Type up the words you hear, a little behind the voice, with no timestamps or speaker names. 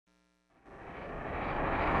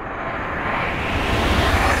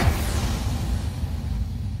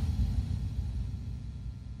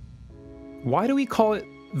Why do we call it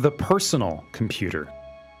the personal computer?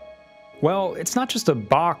 Well, it's not just a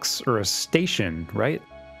box or a station, right?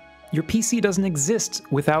 Your PC doesn't exist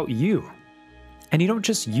without you. And you don't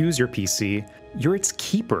just use your PC, you're its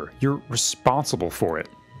keeper. You're responsible for it.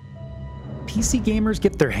 PC gamers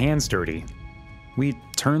get their hands dirty. We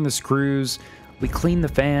turn the screws, we clean the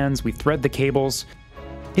fans, we thread the cables.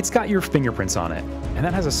 It's got your fingerprints on it, and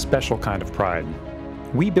that has a special kind of pride.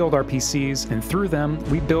 We build our PCs, and through them,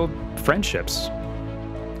 we build friendships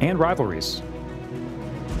and rivalries.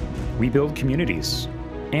 We build communities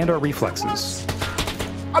and our reflexes.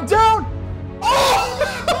 I'm down!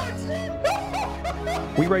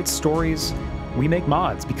 We write stories, we make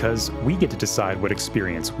mods because we get to decide what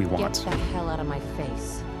experience we want. Get the hell out of my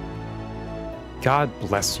face. God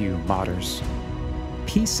bless you, modders.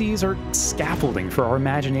 PCs are scaffolding for our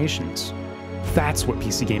imaginations. That's what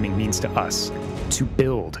PC gaming means to us, to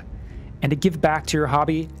build, and to give back to your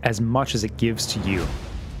hobby as much as it gives to you.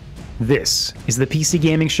 This is the PC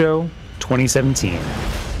Gaming Show 2017.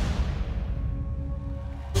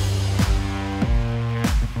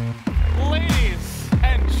 Ladies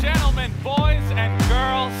and gentlemen, boys and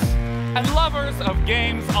girls, and lovers of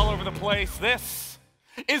games all over the place, this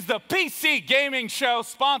is the PC Gaming Show,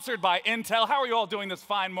 sponsored by Intel. How are you all doing this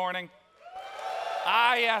fine morning?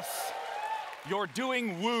 Ah, yes. You're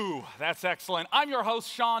doing woo. That's excellent. I'm your host,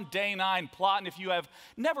 Sean Day9 Plott, and if you have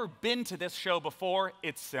never been to this show before,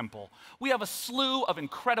 it's simple. We have a slew of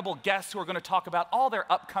incredible guests who are going to talk about all their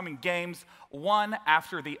upcoming games, one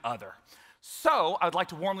after the other. So, I'd like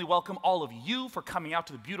to warmly welcome all of you for coming out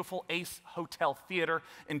to the beautiful Ace Hotel Theater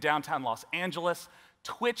in downtown Los Angeles.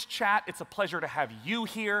 Twitch chat, it's a pleasure to have you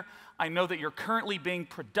here. I know that you're currently being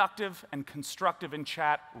productive and constructive in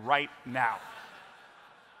chat right now.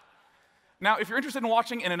 Now, if you're interested in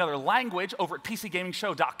watching in another language, over at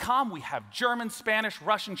PCGamingShow.com, we have German, Spanish,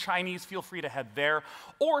 Russian, Chinese. Feel free to head there,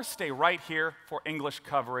 or stay right here for English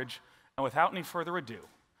coverage. And without any further ado,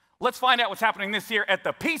 let's find out what's happening this year at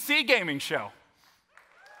the PC Gaming Show.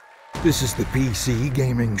 This is the PC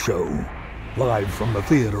Gaming Show, live from the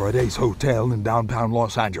theater at Ace Hotel in downtown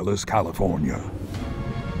Los Angeles, California.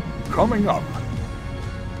 Coming up,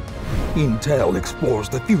 Intel explores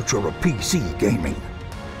the future of PC gaming.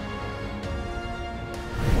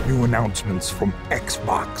 New announcements from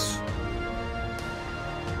Xbox.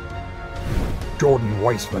 Jordan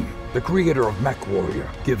Weissman, the creator of MechWarrior,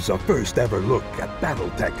 gives a first ever look at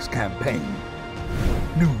BattleTech's campaign.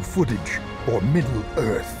 New footage for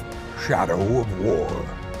Middle-earth: Shadow of War.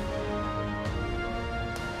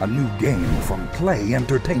 A new game from Play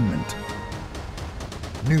Entertainment.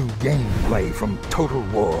 New gameplay from Total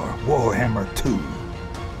War Warhammer 2.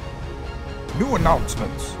 New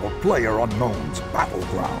announcements for PlayerUnknown's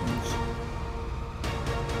Battlegrounds.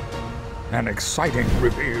 An exciting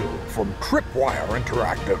reveal from Tripwire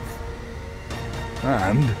Interactive.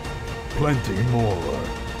 And plenty more.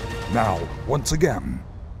 Now, once again,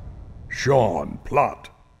 Sean Plott.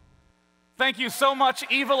 Thank you so much,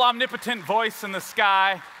 evil omnipotent voice in the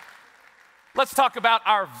sky. Let's talk about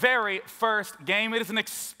our very first game. It is an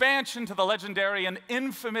expansion to the legendary and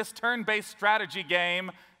infamous turn-based strategy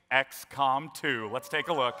game, XCOM 2. Let's take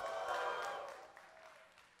a look.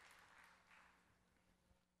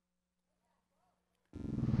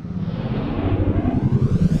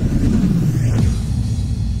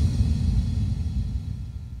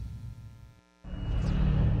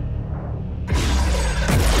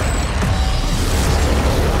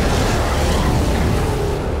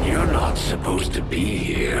 You're not supposed to be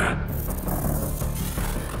here.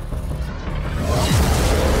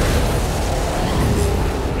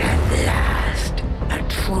 At last, a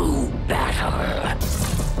true battle.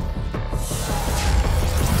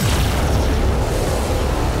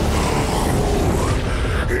 Oh,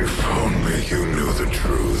 if only you knew the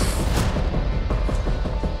truth.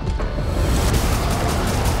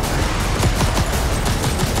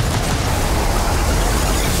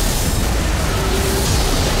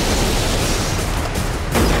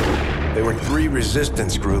 There were 3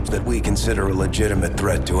 resistance groups that we consider a legitimate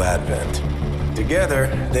threat to Advent. Together,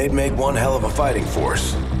 they'd make one hell of a fighting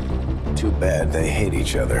force. Too bad they hate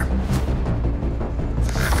each other.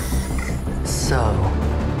 So,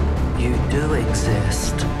 you do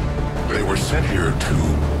exist. They were sent here to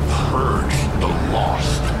purge the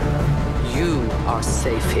lost. You are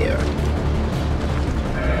safe here.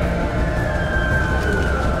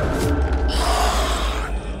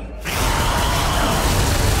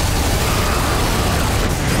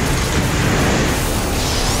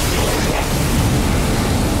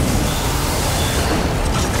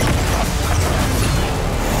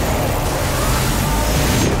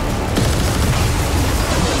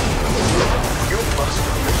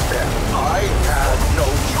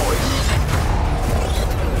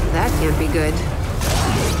 can't be good.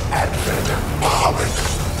 Advent Hobbit.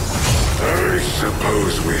 I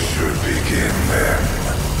suppose we should begin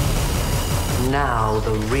then. Now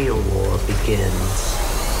the real war begins.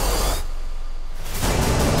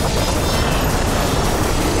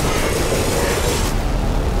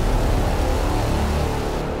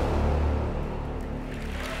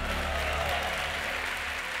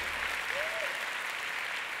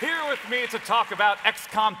 Here with me to talk about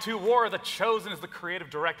XCOM 2 War of the Chosen is the creative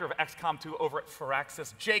director of XCOM 2 over at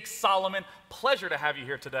Firaxis, Jake Solomon. Pleasure to have you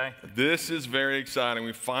here today. This is very exciting.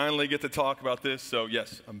 We finally get to talk about this, so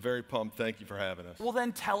yes, I'm very pumped. Thank you for having us. Well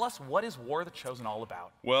then tell us, what is War of the Chosen all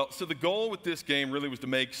about? Well, so the goal with this game really was to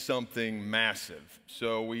make something massive.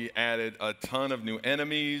 So we added a ton of new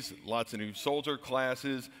enemies, lots of new soldier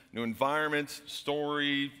classes, new environments,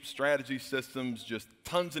 story, strategy systems, just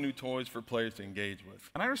tons of new toys for players to engage with.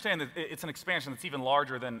 And I understand that it's an expansion that's even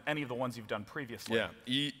larger than any of the ones you've done previously. Yeah,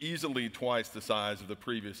 easily twice the size of the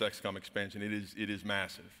previous XCOM expansion. It is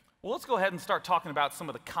massive. Well, let's go ahead and start talking about some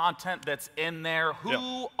of the content that's in there.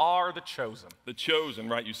 Who are the Chosen? The Chosen,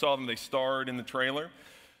 right? You saw them, they starred in the trailer.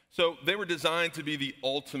 So they were designed to be the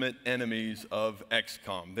ultimate enemies of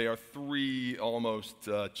XCOM. They are three almost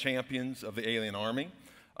champions of the alien army.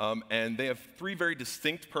 And they have three very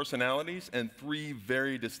distinct personalities and three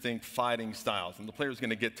very distinct fighting styles. And the player is going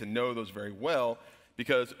to get to know those very well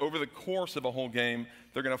because over the course of a whole game,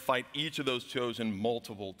 they're going to fight each of those Chosen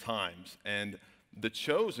multiple times. And the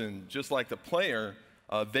Chosen, just like the player,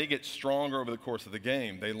 they get stronger over the course of the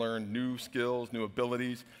game. They learn new skills, new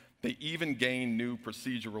abilities. They even gain new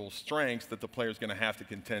procedural strengths that the player is going to have to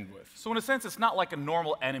contend with. So in a sense, it's not like a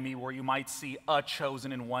normal enemy where you might see a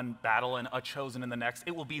Chosen in one battle and a Chosen in the next.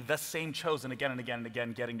 It will be the same Chosen again and again and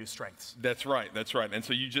again, getting new strengths. That's right, that's right. And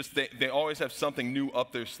so they always have something new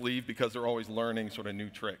up their sleeve because they're always learning sort of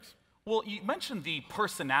new tricks. Well, you mentioned the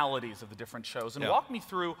personalities of the different Chosen. Yeah. Walk me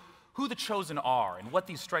through who the Chosen are and what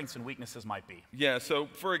these strengths and weaknesses might be. Yeah, so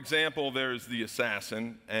for example, there's the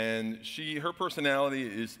assassin, and her personality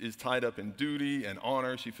is tied up in duty and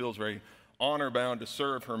honor. She feels very honor-bound to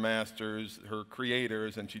serve her masters, her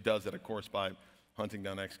creators, and she does that, of course, by hunting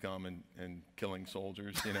down XCOM and killing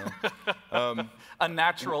soldiers, you know. A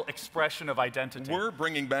natural expression of identity. We're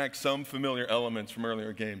bringing back some familiar elements from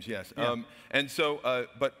earlier games, yes. Yeah.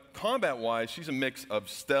 But combat-wise, she's a mix of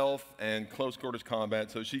stealth and close-quarters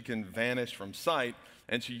combat, so she can vanish from sight,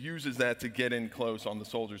 and she uses that to get in close on the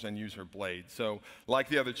soldiers and use her blade. So, like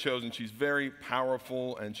the other Chosen, she's very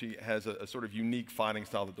powerful, and she has a sort of unique fighting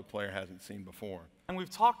style that the player hasn't seen before. And we've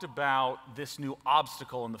talked about this new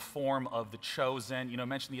obstacle in the form of the Chosen. You know,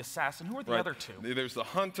 mentioned the assassin. Who are the other two? There's the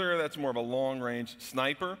hunter, that's more of a long-range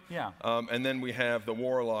sniper. Yeah. And then we have the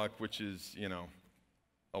warlock, which is, you know,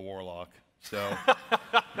 a warlock. So,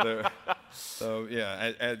 doesn't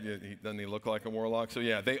he look like a warlock? So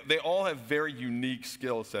yeah, they all have very unique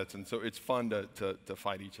skill sets, and so it's fun to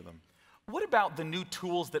fight each of them. What about the new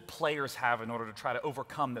tools that players have in order to try to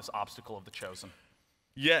overcome this obstacle of the Chosen?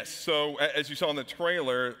 Yes, so as you saw in the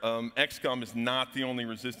trailer, XCOM is not the only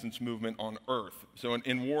resistance movement on Earth. So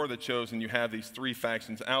in War of the Chosen, you have these three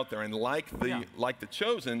factions out there, and like the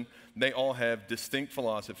Chosen, they all have distinct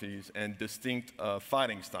philosophies and distinct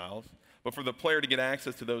fighting styles. But for the player to get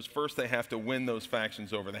access to those, first they have to win those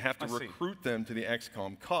factions over. They have to recruit them to the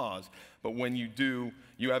XCOM cause. But when you do,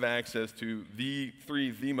 you have access to the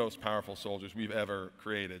most powerful soldiers we've ever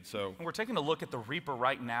created. So we're taking a look at the Reaper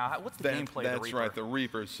right now. What's the gameplay of the Reaper? That's right, the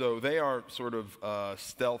Reapers. So they are sort of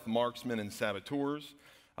stealth marksmen and saboteurs.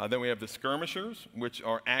 Then we have the Skirmishers, which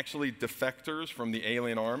are actually defectors from the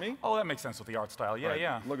alien army. Oh, that makes sense with the art style. Yeah,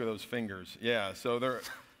 yeah. Look at those fingers. Yeah, so they're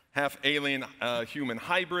half alien human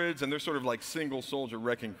hybrids, and they're sort of like single soldier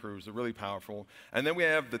wrecking crews. They're really powerful. And then we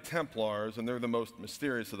have the Templars, and they're the most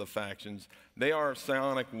mysterious of the factions. They are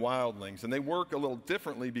psionic wildlings, and they work a little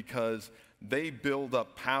differently because they build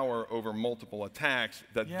up power over multiple attacks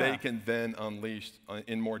that they can then unleash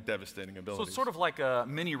in more devastating abilities. So it's sort of like a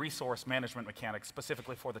mini resource management mechanic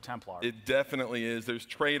specifically for the Templar. It definitely is. There's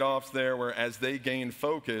trade-offs there where as they gain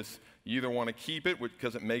focus, you either want to keep it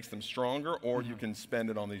because it makes them stronger, or you can spend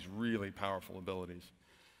it on these really powerful abilities.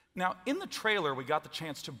 Now, in the trailer, we got the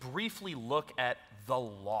chance to briefly look at the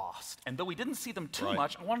Lost. And though we didn't see them too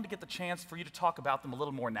much, I wanted to get the chance for you to talk about them a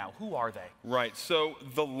little more now. Who are they? Right. So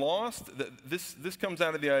the Lost, this comes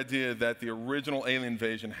out of the idea that the original alien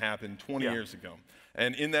invasion happened 20 years ago.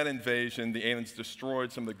 And in that invasion, the aliens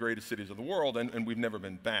destroyed some of the greatest cities of the world, and we've never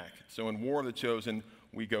been back. So in War of the Chosen,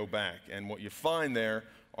 we go back. And what you find there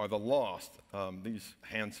are the Lost, these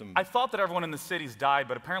handsome... I thought that everyone in the cities died,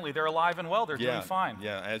 but apparently they're alive and well. They're doing fine.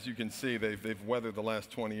 Yeah, as you can see, they've weathered the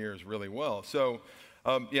last 20 years really well. So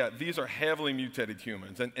Yeah, these are heavily mutated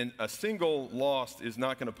humans, and a single Lost is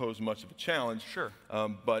not going to pose much of a challenge. Sure.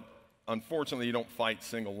 But unfortunately, you don't fight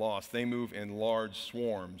single Lost. They move in large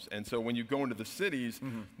swarms, and so when you go into the cities,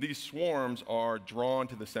 these swarms are drawn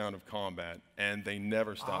to the sound of combat, and they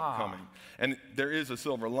never stop coming. And there is a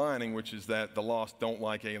silver lining, which is that the Lost don't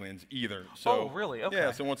like aliens either. So, oh, really? Okay.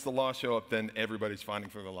 Yeah, so once the Lost show up, then everybody's fighting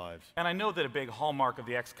for their lives. And I know that a big hallmark of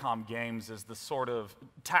the XCOM games is the sort of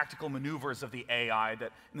tactical maneuvers of the AI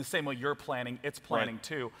that, in the same way you're planning, it's planning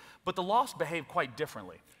too. But the Lost behave quite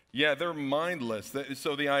differently. Yeah, they're mindless.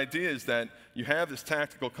 So the idea is that you have this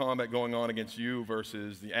tactical combat going on against you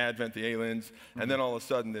versus the Advent, the aliens, and then all of a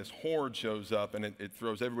sudden this horde shows up and it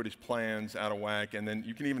throws everybody's plans out of whack. And then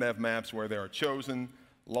you can even have maps where there are chosen,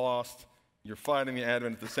 lost, you're fighting the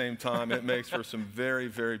Advent at the same time, and it makes for some very,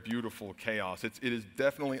 very beautiful chaos. It is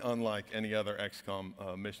definitely unlike any other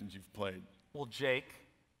XCOM missions you've played. Well, Jake,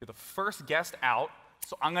 you're the first guest out,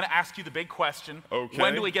 so I'm going to ask you the big question. Okay.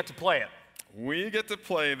 When do we get to play it? We get to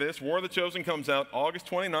play this. War of the Chosen comes out August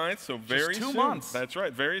 29th, so very soon. Just 2 months. That's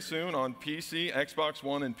right, very soon on PC, Xbox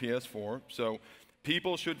One, and PS4. So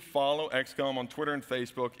people should follow XCOM on Twitter and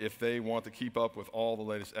Facebook if they want to keep up with all the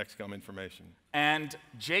latest XCOM information. And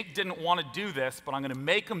Jake didn't want to do this, but I'm going to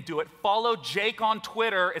make him do it. Follow Jake on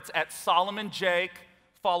Twitter. It's at Solomon Jake.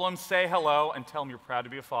 Follow him, say hello, and tell him you're proud to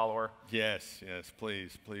be a follower. Yes,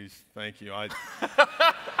 please, thank you. I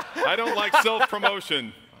don't like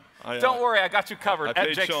self-promotion. Don't worry, I got you covered. I at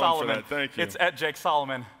paid Jake Sean Solomon. for that. Thank you. It's at Jake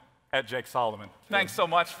Solomon. At Jake Solomon. Thanks so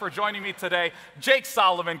much for joining me today. Jake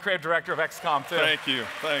Solomon, creative director of XCOM 2. Thank you.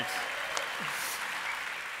 Thanks.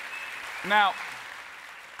 Now,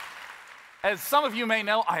 as some of you may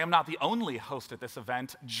know, I am not the only host at this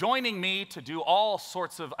event. Joining me to do all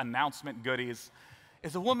sorts of announcement goodies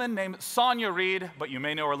is a woman named Sonia Reed, but you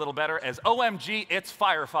may know her a little better as OMG, It's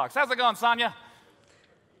Firefox. How's it going, Sonia?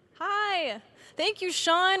 Hi. Thank you,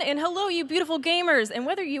 Sean, and hello, you beautiful gamers. And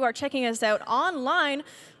whether you are checking us out online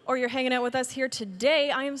or you're hanging out with us here today,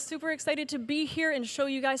 I am super excited to be here and show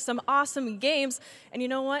you guys some awesome games. And you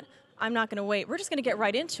know what? I'm not going to wait. We're just going to get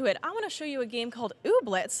right into it. I want to show you a game called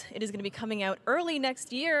Ooblets. It is going to be coming out early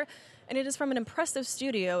next year, and it is from an impressive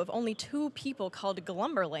studio of only 2 people called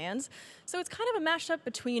Glumberlands. So it's kind of a mashup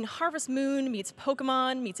between Harvest Moon meets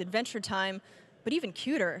Pokemon meets Adventure Time, but even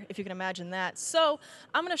cuter, if you can imagine that. So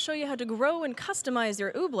I'm going to show you how to grow and customize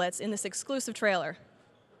your Ooblets in this exclusive trailer.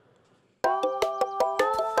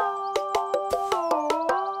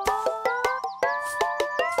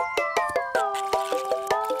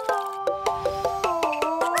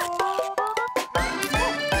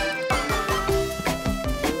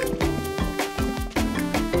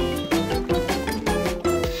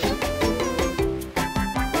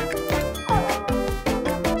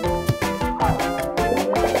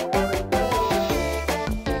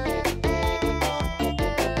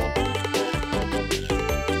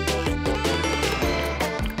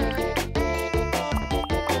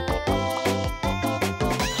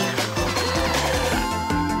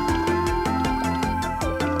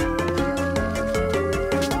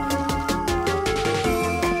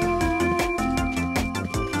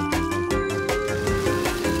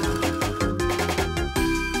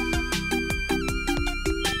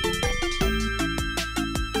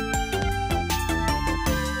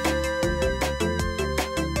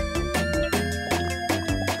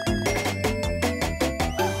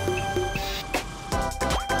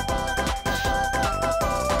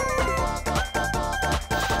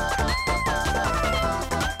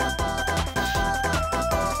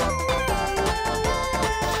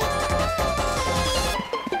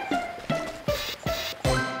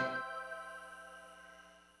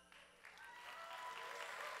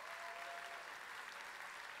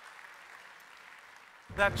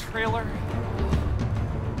 That trailer.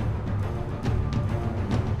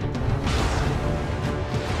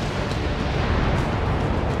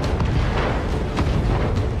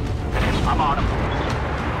 I'm on him.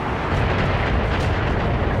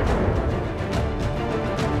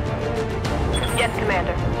 Yes,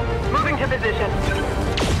 Commander. Moving to position.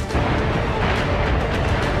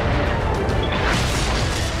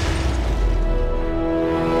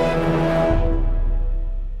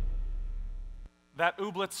 That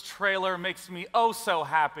Ooblets trailer makes me oh so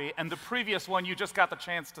happy, and the previous one you just got the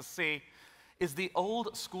chance to see is the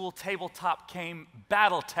old school tabletop game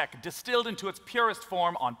BattleTech, distilled into its purest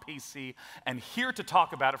form on PC. And here to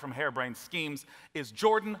talk about it from Harebrained Schemes is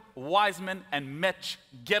Jordan Wiseman and Mitch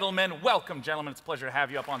Gittleman. Welcome, gentlemen. It's a pleasure to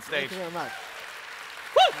have you up on stage. Thank you very much.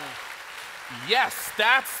 Woo! Yes,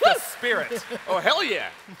 that's the spirit. Oh, hell yeah.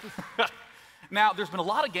 Now, there's been a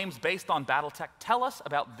lot of games based on BattleTech. Tell us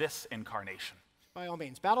about this incarnation. By all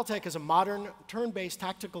means. Battletech is a modern, turn-based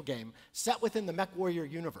tactical game set within the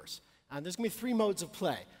MechWarrior universe. There's going to be 3 modes of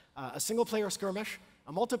play. A single-player skirmish,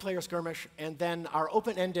 a multiplayer skirmish, and then our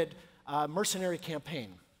open-ended mercenary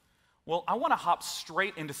campaign. Well, I want to hop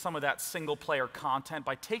straight into some of that single-player content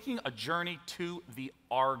by taking a journey to the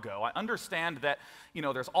Argo. I understand that,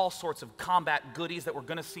 there's all sorts of combat goodies that we're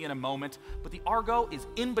going to see in a moment, but the Argo is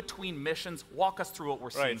in between missions. Walk us through what we're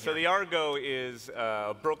seeing here. So the Argo is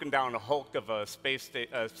a broken down hulk of a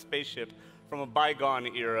spaceship from a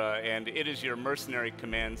bygone era, and it is your mercenary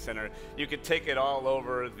command center. You could take it all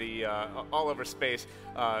over space,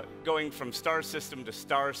 going from star system to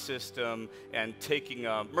star system, and taking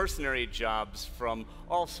mercenary jobs from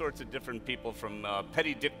all sorts of different people, from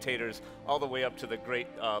petty dictators all the way up to the great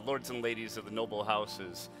lords and ladies of the noble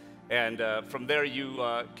houses. And from there, you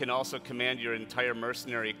can also command your entire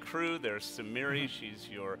mercenary crew. There's Samiri, she's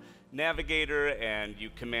your navigator, and you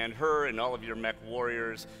command her and all of your mech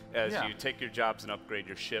warriors as you take your jobs and upgrade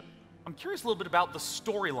your ship. I'm curious a little bit about the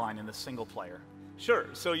storyline in the single player. Sure.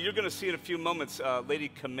 So you're going to see in a few moments Lady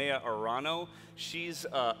Kamea Arano. She's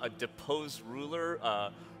a deposed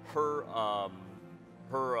ruler. Her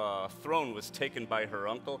throne was taken by her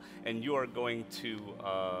uncle, and you are going to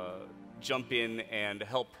jump in and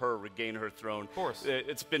help her regain her throne. Of course.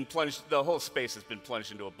 It's been plunged, the whole space has been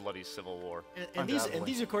plunged into a bloody civil war. And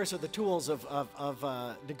these, of course, are the tools of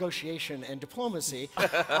negotiation and diplomacy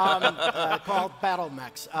called battle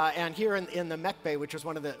mechs. And here in the mech bay, which is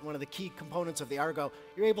one of the key components of the Argo,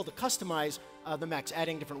 you're able to customize the mechs,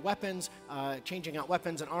 adding different weapons, changing out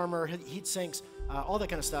weapons and armor, heat sinks, all that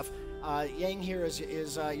kind of stuff. Yang here is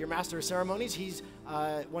your master of ceremonies. He's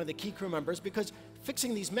one of the key crew members, because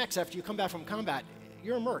fixing these mechs after you come back from combat,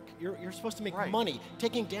 you're a merc. You're supposed to make money.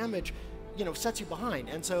 Taking damage, sets you behind,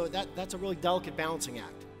 and so that's a really delicate balancing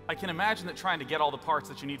act. I can imagine that trying to get all the parts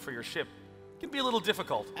that you need for your ship can be a little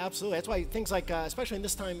difficult. Absolutely. That's why things like, especially in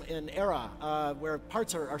this time in era where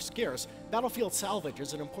parts are scarce, battlefield salvage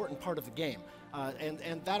is an important part of the game,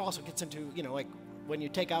 and that also gets into like when you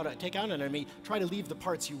take out an enemy, try to leave the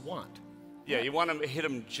parts you want. Yeah, you want to hit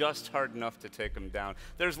them just hard enough to take them down.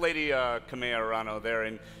 There's Lady Kamea Arano there,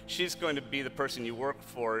 and she's going to be the person you work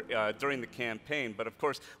for during the campaign. But of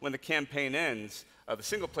course, when the campaign ends, the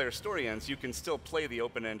single-player story ends, you can still play the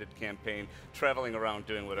open-ended campaign, traveling around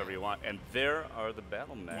doing whatever you want. And there are the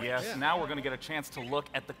battle mechs. Yes, now we're going to get a chance to look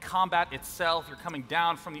at the combat itself. You're coming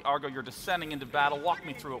down from the Argo, you're descending into battle. Walk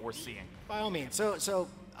me through what we're seeing. By all means. So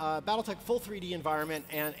Battletech full 3D environment,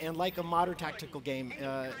 and like a modern tactical game,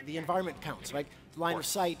 the environment counts, right? Line of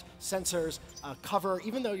sight, sensors, cover.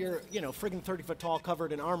 Even though you're, friggin' 30-foot tall,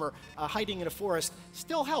 covered in armor, hiding in a forest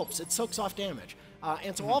still helps. It soaks off damage.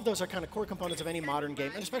 And so all of those are kind of core components of any modern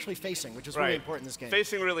game, and especially facing, which is really important in this game.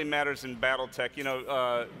 Facing really matters in Battletech.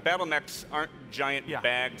 Battle mechs aren't giant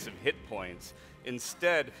bags of hit points.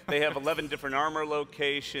 Instead, they have 11 different armor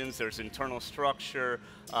locations. There's internal structure.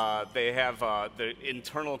 They have the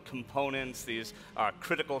internal components, these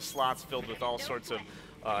critical slots filled with all sorts of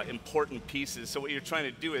important pieces. So what you're trying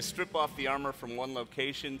to do is strip off the armor from one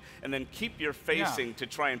location and then keep your facing to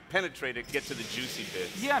try and penetrate it, get to the juicy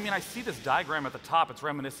bits. Yeah, I mean, I see this diagram at the top. It's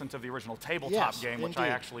reminiscent of the original tabletop game, which I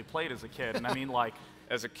actually played as a kid. And I mean, like...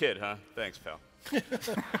 As a kid, huh? Thanks, pal.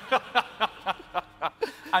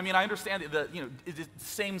 I mean, I understand the it's the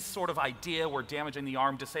same sort of idea where damaging the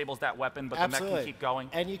arm disables that weapon, but the mech can keep going.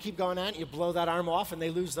 And you keep going on, you blow that arm off, and they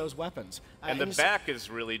lose those weapons. And the back is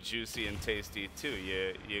really juicy and tasty, too.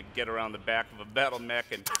 You get around the back of a battle mech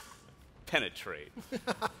and penetrate.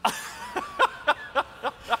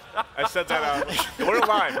 I said that out. We're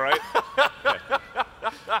live, right?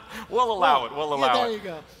 We'll allow it. We'll allow it. There you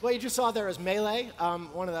go. What you just saw there is Melee.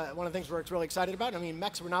 One of the things we're really excited about. I mean,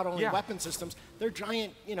 mechs were not only weapon systems; they're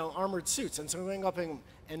giant, armored suits. And so going up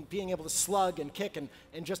and being able to slug and kick and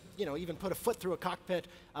just even put a foot through a cockpit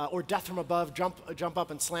or death from above, jump up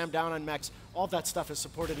and slam down on mechs. All that stuff is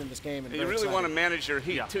supported in this game. And you really want to manage your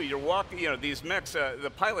heat too. You're walking. These mechs.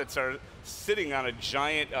 The pilots are sitting on a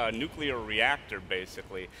giant nuclear reactor,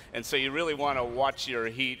 basically, and so you really want to watch your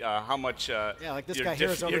heat. How much? Like this guy here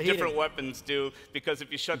is overheating. Your different weapons do, because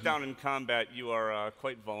if you shut down in combat, you are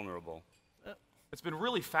quite vulnerable. It's been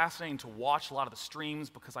really fascinating to watch a lot of the streams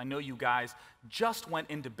because I know you guys just went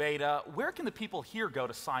into beta. Where can the people here go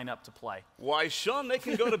to sign up to play? Why, Sean, they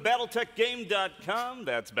can go to BattletechGame.com.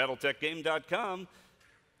 That's BattletechGame.com.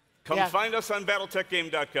 Come find us on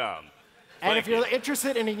BattletechGame.com. And if you're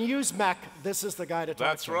interested in a used mech, this is the guy to talk to.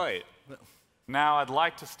 That's right. Now, I'd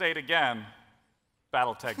like to state again,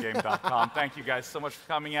 BattletechGame.com. Thank you guys so much for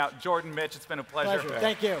coming out. Jordan, Mitch, it's been a pleasure.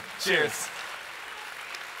 Thank you. Cheers.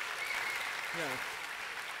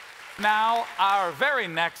 Yeah. Now, our very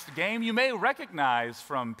next game you may recognize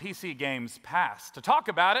from PC Games past. To talk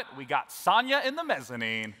about it, we got Sonia in the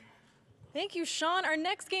mezzanine. Thank you, Sean. Our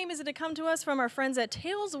next game is to come to us from our friends at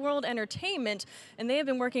Tales World Entertainment, and they have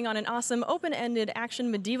been working on an awesome open-ended action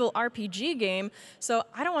medieval RPG game, so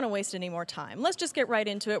I don't want to waste any more time. Let's just get right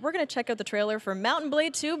into it. We're going to check out the trailer for Mount and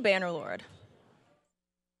Blade 2 Bannerlord.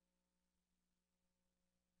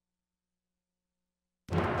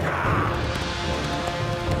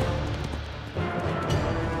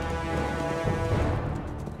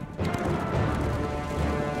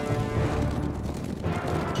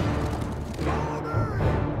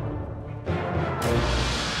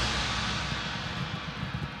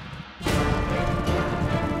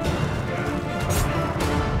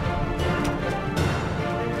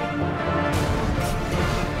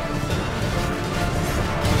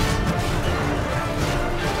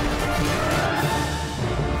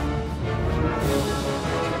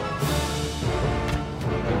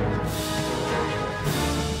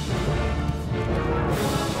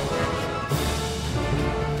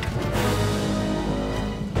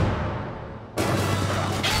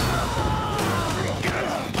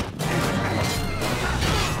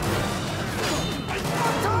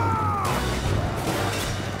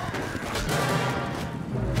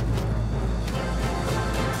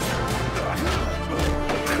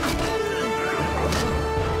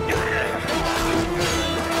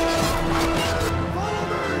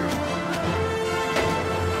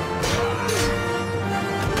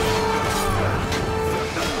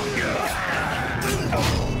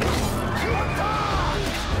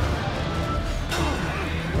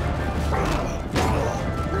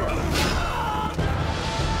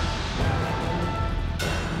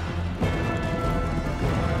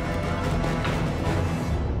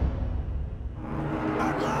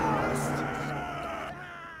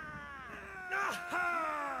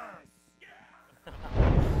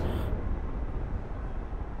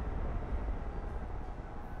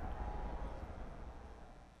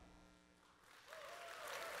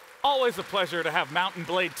 Always a pleasure to have Mount and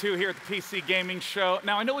Blade 2 here at the PC Gaming Show.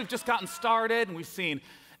 Now, I know we've just gotten started and we've seen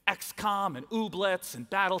XCOM and Ooblets and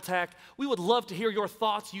Battletech. We would love to hear your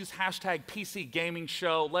thoughts. Use hashtag PC Gaming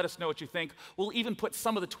Show. Let us know what you think. We'll even put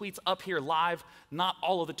some of the tweets up here live. Not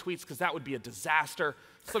all of the tweets, because that would be a disaster.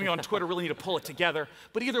 Some of you on Twitter really need to pull it together.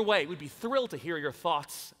 But either way, we'd be thrilled to hear your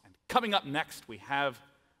thoughts. And coming up next, we have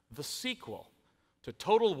the sequel to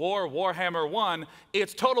Total War Warhammer 1.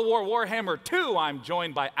 It's Total War Warhammer 2. I'm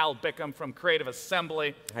joined by Al Bickham from Creative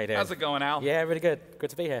Assembly. How you doing? How's it going, Al? Yeah, really good.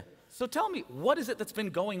 Good to be here. So tell me, what is it that's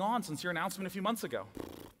been going on since your announcement a few months ago?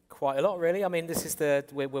 Quite a lot, really. I mean, this is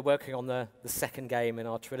we're working on the second game in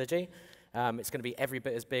our trilogy. It's going to be every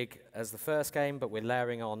bit as big as the first game, but we're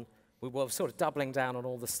layering on, we're sort of doubling down on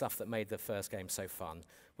all the stuff that made the first game so fun,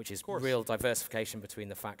 which is real diversification between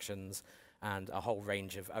the factions and a whole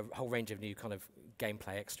range of new kind of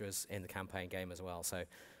gameplay extras in the campaign game as well. So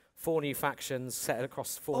 4 new factions set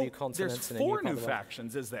across 4 new continents. There's 4 new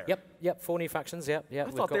factions, is there? Yep, 4 new factions, yep. I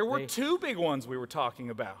thought there were 2 big ones we were talking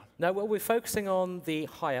about. No, well, we're focusing on the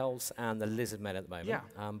High Elves and the Lizard Men at the moment.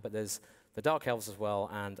 Yeah. But there's the Dark Elves as well,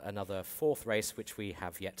 and another 4th race, which we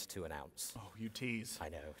have yet to announce. Oh, you tease. I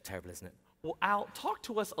know, terrible, isn't it? Well, Al, talk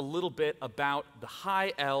to us a little bit about the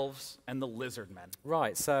High Elves and the Lizard Men.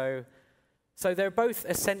 Right, so they're both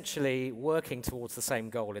essentially working towards the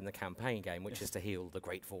same goal in the campaign game, which is to heal the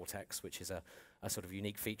Great Vortex, which is a sort of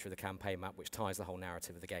unique feature of the campaign map, which ties the whole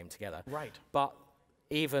narrative of the game together. Right. But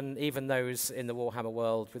even those in the Warhammer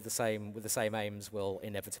world with the same aims will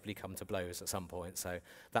inevitably come to blows at some point. So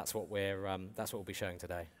that's what we'll be showing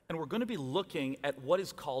today. And we're going to be looking at what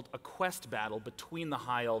is called a quest battle between the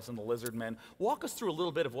High Elves and the Lizard Men. Walk us through a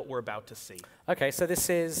little bit of what we're about to see. Okay, so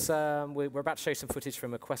this is we're about to show some footage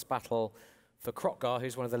from a quest battle for Kroq-Gar,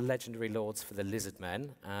 who's one of the legendary lords for the Lizard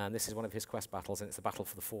Men, and this is one of his quest battles, and it's the battle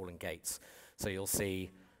for the Fallen Gates. So you'll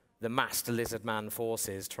see the massed Lizard Man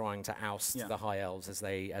forces trying to oust the High Elves as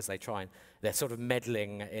they try and they're sort of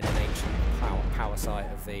meddling in an ancient power site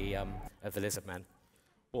of the Lizard Men.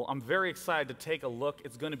 Well, I'm very excited to take a look.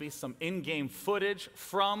 It's going to be some in-game footage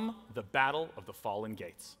from the Battle of the Fallen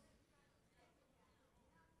Gates.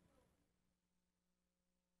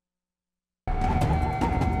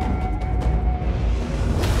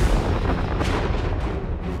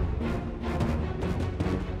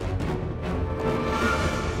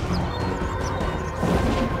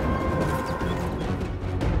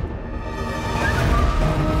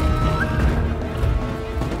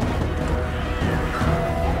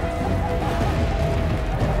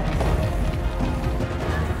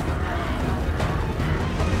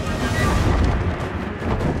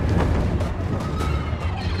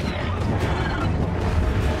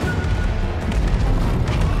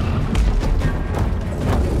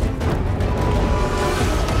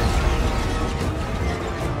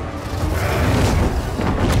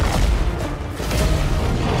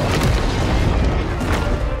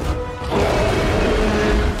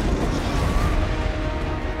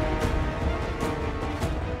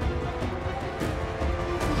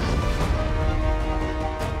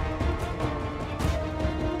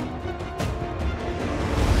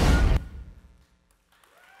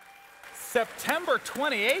 September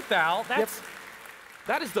 28th, Al.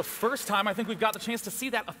 That is the first time I think we've got the chance to see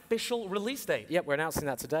that official release date. Yep, we're announcing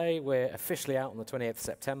that today. We're officially out on the 28th of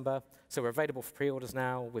September. So we're available for pre-orders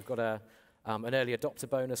now. We've got an early adopter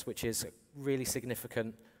bonus, which is a really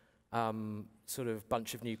significant sort of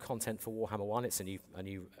bunch of new content for Warhammer 1. It's a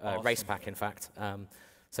new awesome. Race pack, in fact.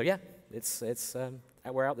 So yeah,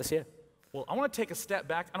 we're out this year. Well, I want to take a step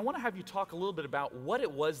back, and I want to have you talk a little bit about what it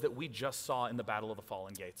was that we just saw in the Battle of the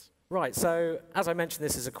Fallen Gates. Right, so as I mentioned,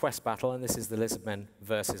 this is a quest battle, and this is the Lizardmen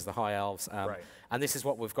versus the High Elves. Right. And this is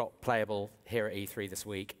what we've got playable here at E3 this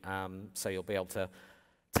week. So you'll be able to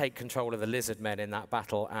take control of the Lizardmen in that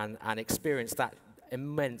battle and experience that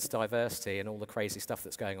immense diversity and all the crazy stuff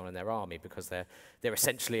that's going on in their army, because they're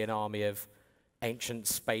essentially an army of ancient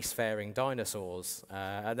spacefaring dinosaurs.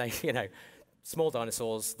 And they, small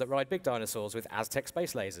dinosaurs that ride big dinosaurs with Aztec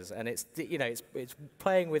space lasers, and it's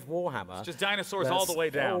playing with Warhammer. It's just dinosaurs all the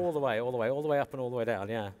way down. All the way up and all the way down.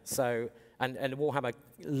 Yeah. So and Warhammer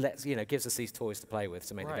gives us these toys to play with,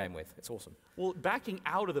 to make the game with. It's awesome. Well, backing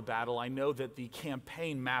out of the battle, I know that the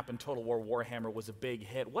campaign map in Total War Warhammer was a big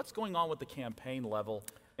hit. What's going on with the campaign level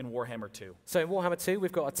in Warhammer 2? So in Warhammer 2,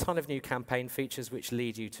 we've got a ton of new campaign features which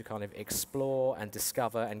lead you to kind of explore and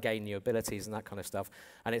discover and gain new abilities and that kind of stuff.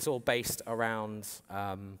 And it's all based around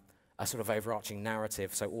a sort of overarching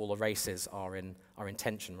narrative, so all the races are in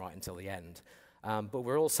tension right until the end. But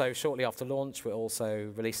we're also, shortly after launch, we're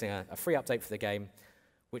also releasing a free update for the game,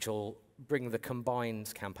 which will bring the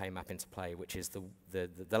combined campaign map into play, which is the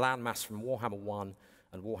landmass from Warhammer 1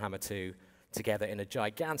 and Warhammer 2 together in a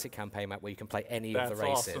gigantic campaign map where you can play any of the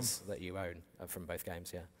races that you own from both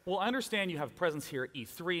games, yeah. Well, I understand you have presence here at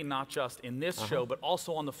E3, not just in this show, but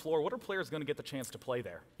also on the floor. What are players going to get the chance to play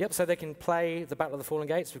there? Yep, so they can play the Battle of the Fallen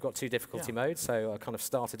Gates. We've got 2 difficulty modes, so a kind of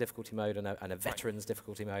starter difficulty mode and a veterans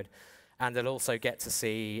difficulty mode. And they'll also get to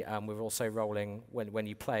see, we're also rolling, when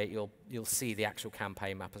you play it, you'll see the actual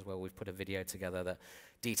campaign map as well. We've put a video together that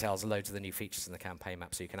details loads of the new features in the campaign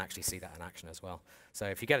map, so you can actually see that in action as well. So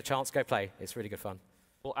if you get a chance, go play. It's really good fun.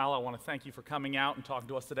 Well, Al, I want to thank you for coming out and talking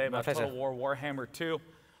to us today about Total War Warhammer 2.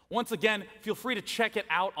 Once again, feel free to check it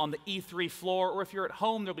out on the E3 floor, or if you're at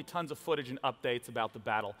home, there'll be tons of footage and updates about the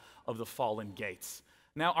Battle of the Fallen Gates.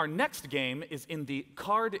 Now, our next game is in the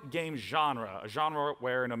card game genre, a genre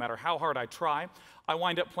where no matter how hard I try, I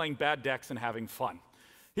wind up playing bad decks and having fun.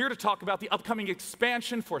 Here to talk about the upcoming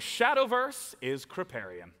expansion for Shadowverse is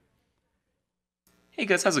Kripparrian. Hey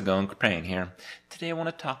guys, how's it going? Kripparrian here. Today I want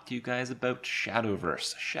to talk to you guys about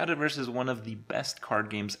Shadowverse. Shadowverse is one of the best card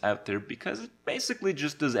games out there because it basically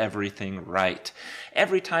just does everything right.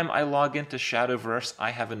 Every time I log into Shadowverse,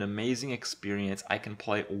 I have an amazing experience. I can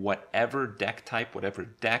play whatever deck type, whatever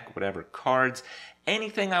deck, whatever cards,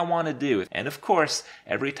 anything I want to do. And of course,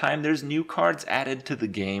 every time there's new cards added to the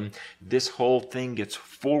game, this whole thing gets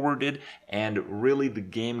forwarded and really the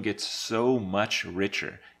game gets so much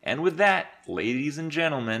richer. And with that, ladies and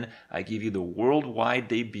gentlemen, I give you the worldwide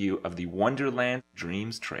debut of the Wonderland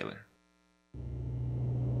Dreams trailer.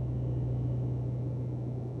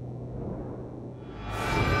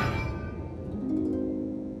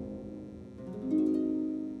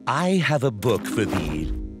 I have a book for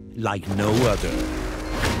thee, like no other.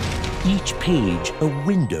 Each page a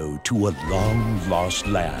window to a long-lost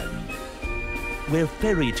land, where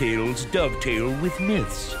fairy tales dovetail with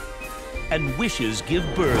myths, and wishes give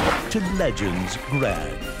birth to legends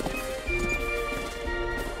grand.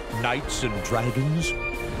 Knights and dragons,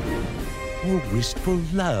 or wistful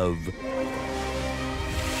love.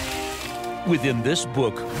 Within this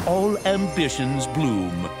book, all ambitions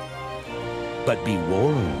bloom. But be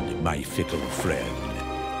warned, my fickle friend.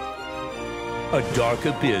 A dark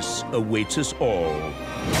abyss awaits us all.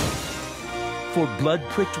 For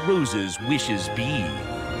blood-pricked roses wishes be.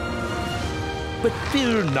 But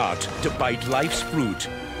fear not to bite life's fruit,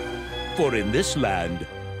 for in this land,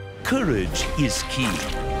 courage is key.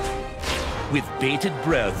 With bated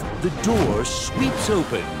breath, the door sweeps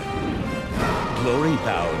open,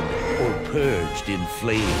 glory-bound or purged in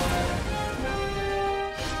flame.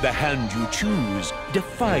 The hand you choose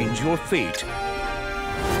defines your fate.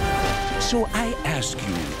 So I ask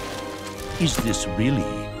you, is this really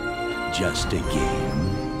just a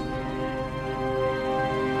game?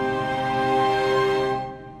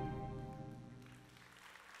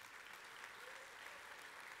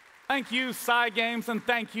 Thank you, Cygames, and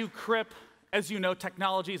thank you, Krip. As you know,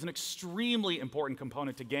 technology is an extremely important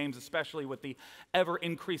component to games, especially with the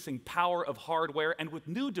ever-increasing power of hardware and with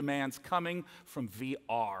new demands coming from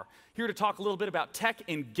VR. Here to talk a little bit about tech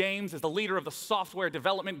in games is the leader of the software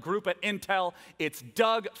development group at Intel. It's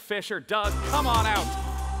Doug Fisher. Doug, come on out.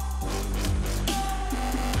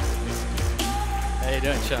 How you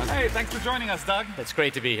doing, Sean? Hey, thanks for joining us, Doug. It's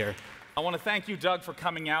great to be here. I want to thank you, Doug, for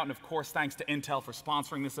coming out, and of course, thanks to Intel for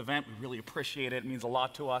sponsoring this event. We really appreciate it. It means a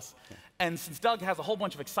lot to us. And since Doug has a whole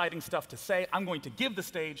bunch of exciting stuff to say, I'm going to give the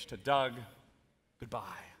stage to Doug.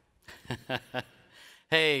 Goodbye.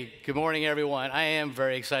 Hey, good morning, everyone. I am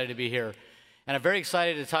very excited to be here. And I'm very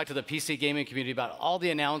excited to talk to the PC gaming community about all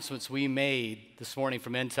the announcements we made this morning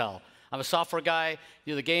from Intel. I'm a software guy,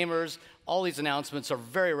 you're the gamers. All these announcements are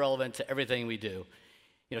very relevant to everything we do.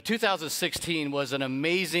 2016 was an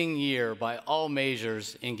amazing year by all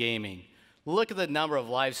measures in gaming. Look at the number of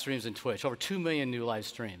live streams in Twitch, over 2 million new live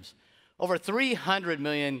streams, over 300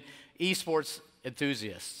 million esports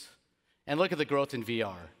enthusiasts, and look at the growth in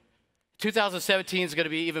VR. 2017 is going to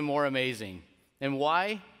be even more amazing. And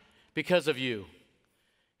why? Because of you.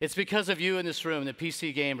 It's because of you in this room, the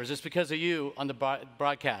PC gamers. It's because of you on the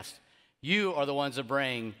broadcast. You are the ones that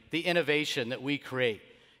bring the innovation that we create.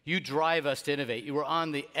 You drive us to innovate. You are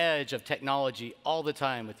on the edge of technology all the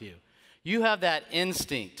time with you. You have that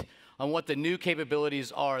instinct on what the new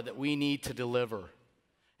capabilities are that we need to deliver.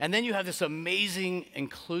 And then you have this amazing,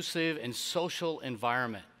 inclusive, and social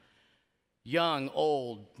environment. Young,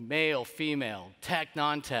 old, male, female, tech,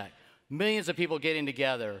 non-tech, millions of people getting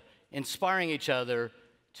together, inspiring each other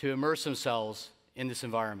to immerse themselves in this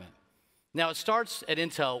environment. Now, it starts at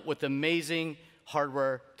Intel with amazing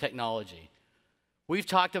hardware technology. We've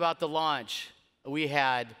talked about the launch we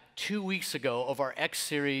had 2 weeks ago of our X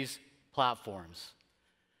Series platforms.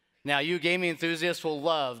 Now, you gaming enthusiasts will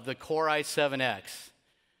love the Core i7X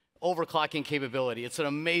overclocking capability. It's an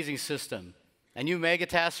amazing system. And you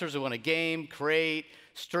megatasters who want to game, create,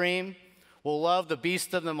 stream will love the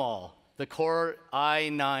beast of them all, the Core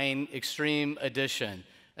i9 Extreme Edition,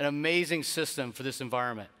 an amazing system for this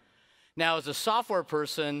environment. Now, as a software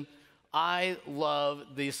person, I love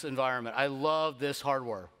this environment. I love this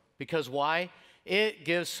hardware. Because why? It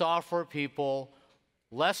gives software people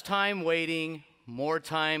less time waiting, more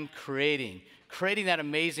time creating that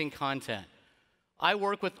amazing content. I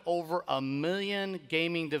work with over 1 million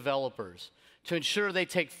gaming developers to ensure they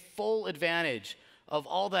take full advantage of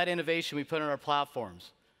all that innovation we put on our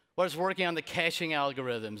platforms. Whether it's working on the caching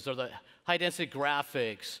algorithms or the high-density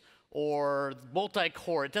graphics or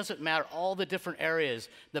multi-core, it doesn't matter, all the different areas,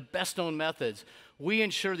 the best-known methods. We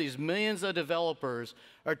ensure these millions of developers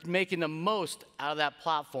are making the most out of that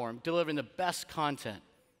platform, delivering the best content.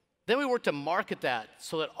 Then we work to market that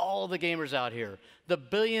so that all the gamers out here, the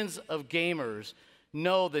billions of gamers,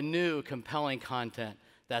 know the new compelling content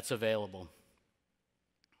that's available.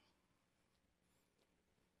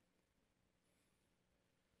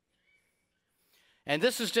 And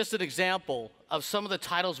this is just an example of some of the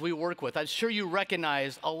titles we work with. I'm sure you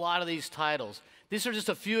recognize a lot of these titles. These are just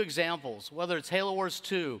a few examples, whether it's Halo Wars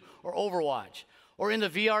 2 or Overwatch, or in the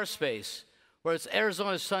VR space, where it's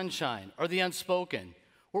Arizona Sunshine or The Unspoken.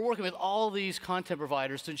 We're working with all these content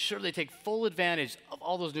providers to ensure they take full advantage of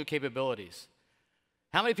all those new capabilities.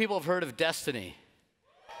 How many people have heard of Destiny?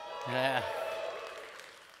 Yeah.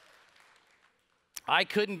 I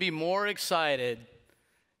couldn't be more excited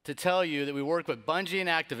to tell you that we work with Bungie and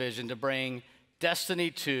Activision to bring Destiny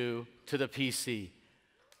 2 to the PC.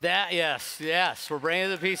 Yes, we're bringing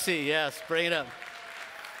it to the PC. Yes, bring it up.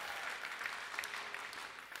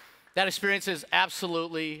 That experience is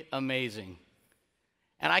absolutely amazing.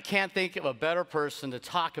 And I can't think of a better person to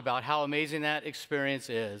talk about how amazing that experience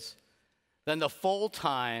is than the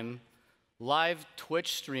full-time live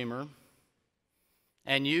Twitch streamer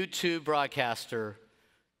and YouTube broadcaster.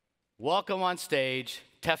 Welcome on stage,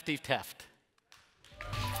 Tefty Teft.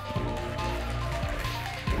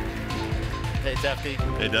 Hey, Tefty.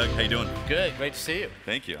 Hey, Doug. How you doing? Good. Great to see you.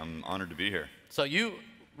 Thank you. I'm honored to be here. So you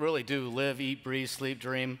really do live, eat, breathe, sleep,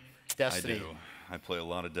 dream Destiny. I do. I play a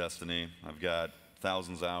lot of Destiny. I've got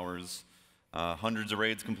thousands of hours, hundreds of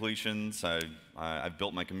raids completions. I've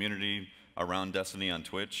built my community around Destiny on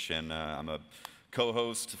Twitch, and I'm a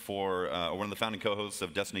co-host for, one of the founding co-hosts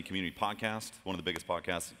of Destiny Community Podcast, one of the biggest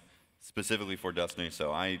podcasts specifically for Destiny.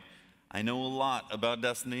 So I know a lot about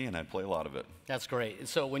Destiny, and I play a lot of it. That's great. And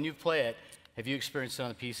so when you play it, have you experienced it on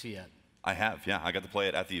the PC yet? I have, yeah. I got to play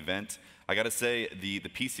it at the event. I got to say, the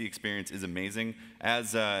PC experience is amazing. As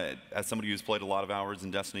somebody who's played a lot of hours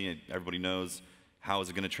in Destiny, everybody knows how is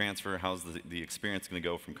it going to transfer, how's the experience going to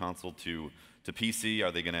go from console to PC,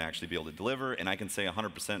 are they going to actually be able to deliver? And I can say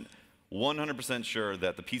 100% sure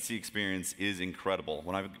that the PC experience is incredible.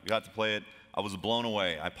 When I got to play it, I was blown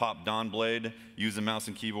away. I popped Dawnblade, used a mouse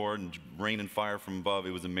and keyboard, and rain and fire from above.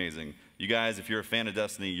 It was amazing. You guys, if you're a fan of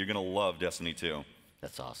Destiny, you're going to love Destiny 2.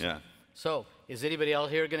 That's awesome. Yeah. So Is anybody else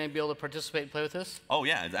here going to be able to participate and play with this? Oh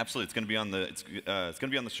yeah, absolutely. It's going to be on the it's going to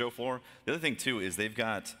be on the show floor. The other thing too is they've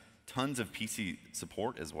got tons of PC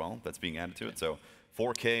support as well that's being added to it. So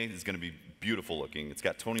 4K is going to be beautiful looking. It's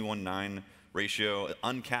got 21:9 ratio,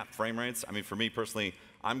 uncapped frame rates. I mean, for me personally,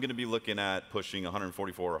 I'm going to be looking at pushing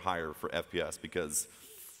 144 or higher for FPS because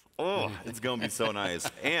it's going to be so nice.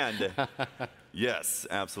 And yes,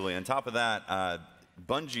 absolutely. On top of that,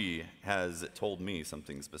 Bungie has told me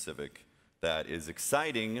something specific that is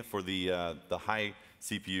exciting for the high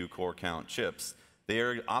CPU core count chips. They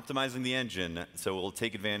are optimizing the engine so it will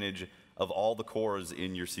take advantage of all the cores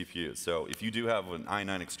in your CPU. So if you do have an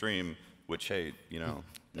i9 Extreme, which, hey, you know,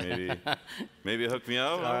 maybe hook me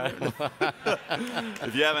up.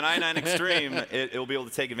 If you have an i9 Extreme, it will be able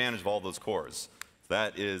to take advantage of all those cores. So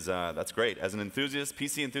that is, that's great. As an enthusiast,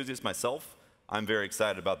 PC enthusiast myself, I'm very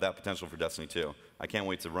excited about that potential for Destiny 2. I can't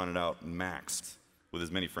wait to run it out maxed with as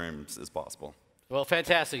many frames as possible. Well,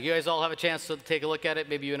 fantastic. You guys all have a chance to take a look at it.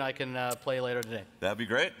 Maybe you and I can play later today. That'd be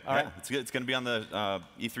great. All right. It's good. It's going to be on the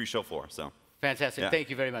E3 show floor. So. Fantastic. Yeah. Thank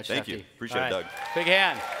you very much, Thank Sefty. you. Appreciate it, Doug. Big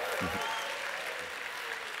hand.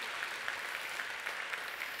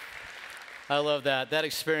 I love that. That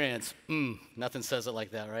experience. Nothing says it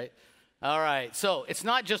like that, right? All right. So it's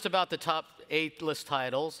not just about the top 8 list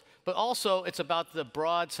titles, but also it's about the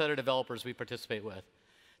broad set of developers we participate with.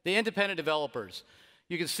 The independent developers.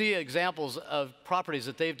 You can see examples of properties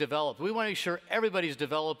that they've developed. We want to make sure everybody's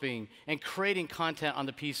developing and creating content on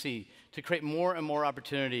the PC to create more and more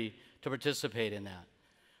opportunity to participate in that.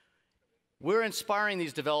 We're inspiring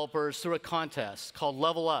these developers through a contest called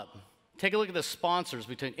Level Up. Take a look at the sponsors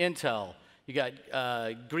between Intel. You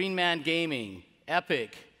got Green Man Gaming,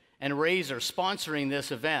 Epic, and Razer sponsoring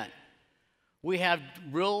this event. We have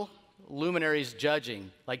real luminaries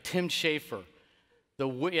judging, like Tim Schafer.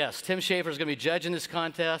 Yes, Tim Schafer is going to be judging this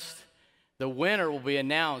contest. The winner will be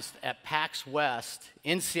announced at PAX West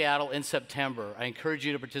in Seattle in September. I encourage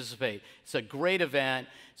you to participate. It's a great event.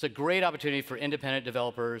 It's a great opportunity for independent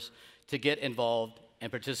developers to get involved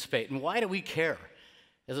and participate. And why do we care?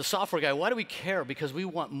 As a software guy, why do we care? Because we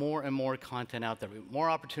want more and more content out there, more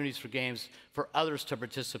opportunities for games for others to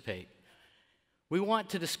participate. We want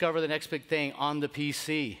to discover the next big thing on the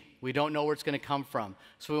PC. We don't know where it's going to come from.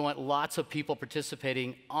 So we want lots of people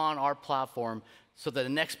participating on our platform so that the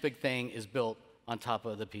next big thing is built on top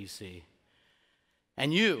of the PC.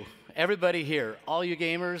 And you, everybody here, all you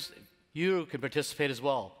gamers, you can participate as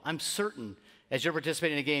well. I'm certain as you're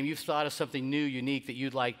participating in a game, you've thought of something new, unique that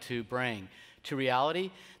you'd like to bring to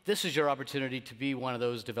reality. This is your opportunity to be one of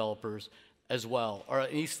those developers as well, or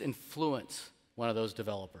at least influence one of those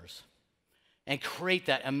developers and create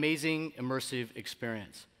that amazing immersive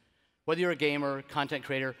experience, whether you're a gamer, content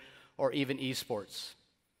creator, or even esports.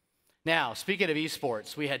 Now, speaking of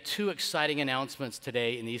esports, we had 2 exciting announcements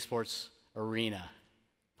today in the esports arena,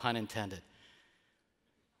 pun intended,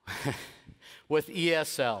 with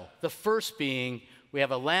ESL. The first being, we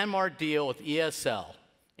have a landmark deal with ESL.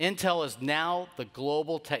 Intel is now the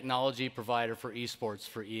global technology provider for esports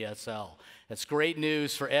for ESL. That's great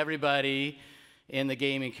news for everybody in the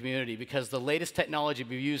gaming community because the latest technology will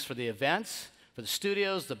be used for the events, for the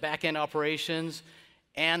studios, the back-end operations,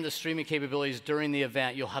 and the streaming capabilities during the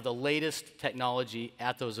event. You'll have the latest technology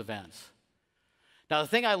at those events. Now, the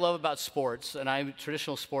thing I love about sports, and I'm a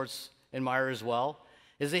traditional sports admirer as well,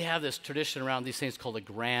 is they have this tradition around these things called a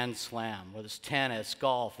Grand Slam, whether it's tennis,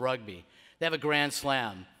 golf, rugby. They have a Grand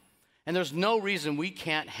Slam. And there's no reason we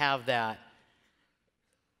can't have that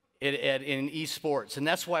in esports. And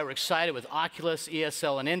that's why we're excited with Oculus,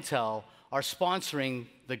 ESL, and Intel are sponsoring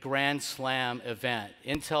the Grand Slam event,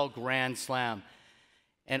 Intel Grand Slam.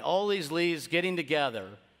 And all these leagues getting together,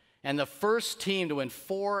 and the first team to win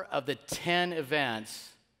 4 of the 10 events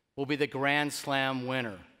will be the Grand Slam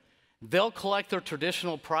winner. They'll collect their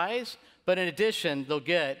traditional prize, but in addition, they'll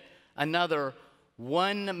get another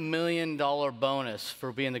 $1 million bonus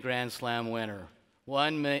for being the Grand Slam winner.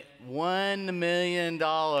 $1 million.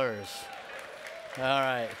 All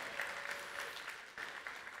right.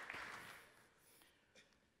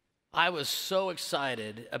 I was so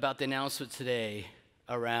excited about the announcement today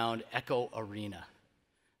around Echo Arena.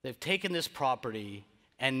 They've taken this property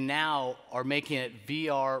and now are making it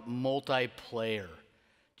VR multiplayer.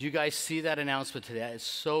 Do you guys see that announcement today? It's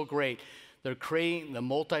so great. They're creating the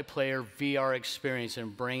multiplayer VR experience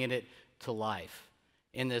and bringing it to life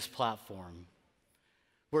in this platform.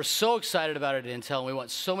 We're so excited about it at Intel, and we want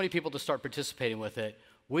so many people to start participating with it.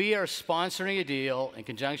 We are sponsoring a deal in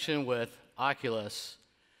conjunction with Oculus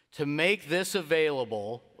to make this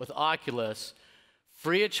available with Oculus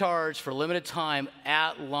free of charge for limited time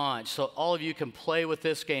at launch. So all of you can play with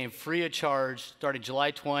this game free of charge starting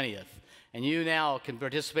July 20th. And you now can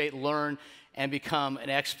participate, learn, and become an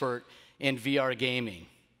expert in VR gaming.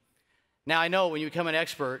 Now, I know when you become an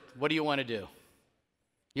expert, what do you want to do?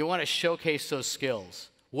 You want to showcase those skills.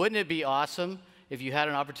 Wouldn't it be awesome if you had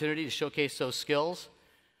an opportunity to showcase those skills?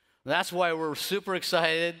 That's why we're super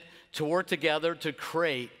excited to work together to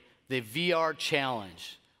create the VR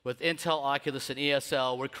Challenge. With Intel, Oculus, and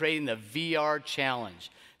ESL, we're creating the VR Challenge.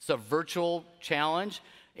 It's a virtual challenge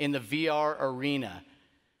in the VR arena.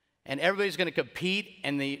 And everybody's going to compete,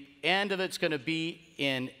 and the end of it's going to be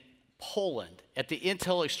in Poland at the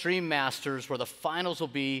Intel Extreme Masters, where the finals will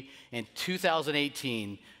be in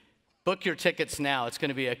 2018. Book your tickets now. It's going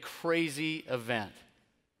to be a crazy event.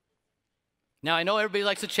 Now, I know everybody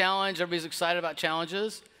likes a challenge. Everybody's excited about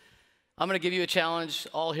challenges. I'm going to give you a challenge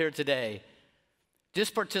all here today.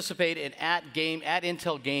 Just participate in at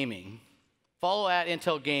Intel Gaming. Follow at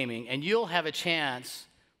Intel Gaming, and you'll have a chance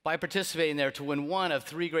by participating there to win one of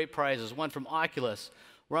 3 great prizes, one from Oculus,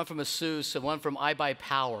 one from Asus, and one from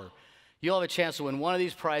iBuyPower. You'll have a chance to win one of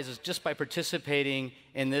these prizes just by participating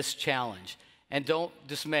in this challenge. And don't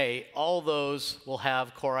dismay, all those will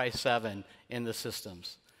have Core i7 in the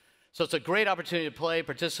systems. So it's a great opportunity to play,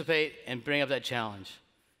 participate, and bring up that challenge.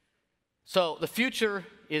 So the future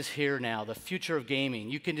is here now, the future of gaming.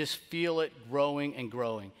 You can just feel it growing and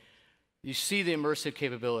growing. You see the immersive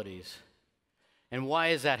capabilities. And why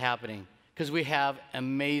is that happening? Because we have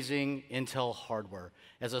amazing Intel hardware.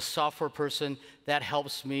 As a software person, that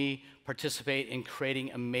helps me participate in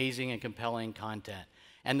creating amazing and compelling content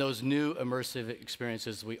and those new immersive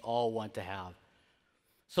experiences we all want to have.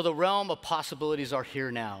 So the realm of possibilities are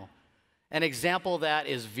here now. An example of that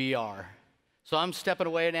is VR. So I'm stepping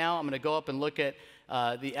away now. I'm going to go up and look at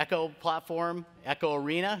the Echo platform, Echo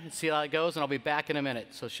Arena, and see how it goes, and I'll be back in a minute.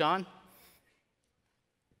 So Sean?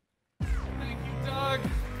 Thank you, Doug.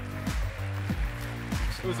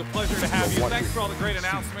 It was a pleasure to have you. Thanks for all the great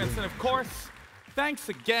announcements. And of course, thanks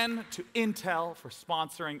again to Intel for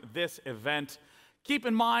sponsoring this event. Keep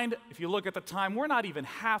in mind, if you look at the time, we're not even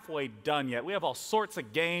halfway done yet. We have all sorts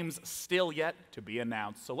of games still yet to be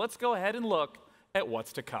announced. So let's go ahead and look at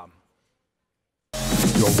what's to come.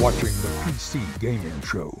 You're watching the PC Gaming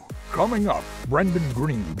Show. Coming up, Brendan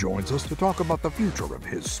Green joins us to talk about the future of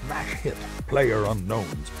his smash hit,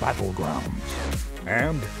 PlayerUnknown's Battlegrounds.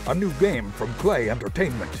 And a new game from Klei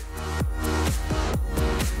Entertainment.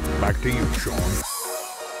 Back to you, Sean.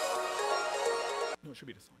 No, it should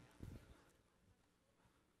be to Sonya.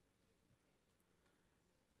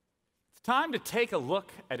 It's time to take a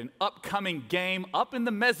look at an upcoming game up in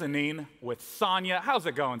the mezzanine with Sonya. How's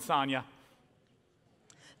it going, Sonya?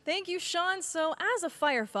 Thank you, Sean. So as a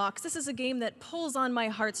Firefox, this is a game that pulls on my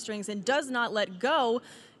heartstrings and does not let go,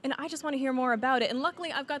 and I just want to hear more about it. And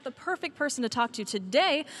luckily, I've got the perfect person to talk to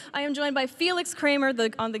today. I am joined by Felix Kramer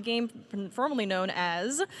on the game formerly known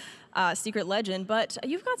as Secret Legend, but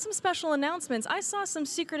you've got some special announcements. I saw some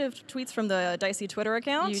secretive tweets from the Dicey Twitter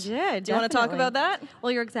account. You did, Do you want to talk about that?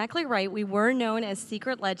 Well, you're exactly right. We were known as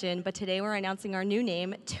Secret Legend, but today we're announcing our new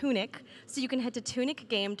name, Tunic. So you can head to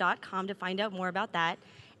tunicgame.com to find out more about that.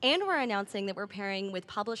 And we're announcing that we're pairing with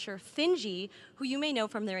publisher Finji, who you may know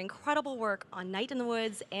from their incredible work on Night in the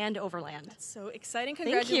Woods and Overland. That's so exciting.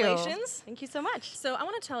 Congratulations. Thank you. Thank you so much. So I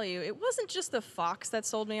want to tell you, it wasn't just the fox that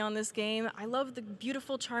sold me on this game. I love the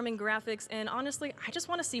beautiful, charming graphics, and honestly, I just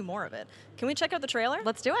want to see more of it. Can we check out the trailer?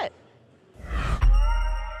 Let's do it.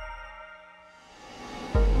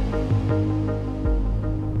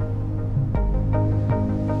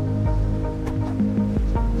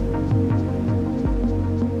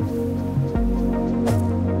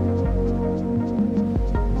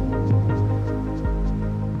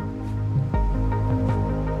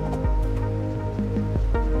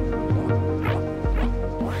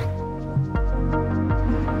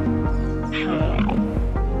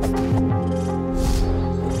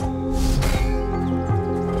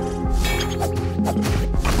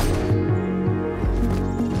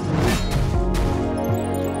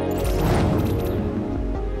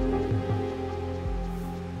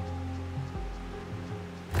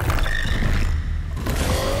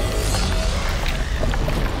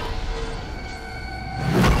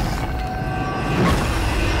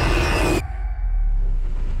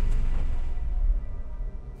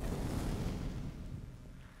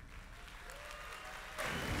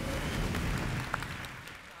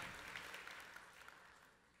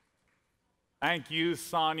 Thank you,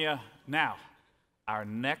 Sonya. Now, our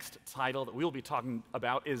next title that we'll be talking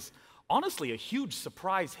about is honestly a huge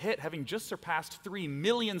surprise hit, having just surpassed 3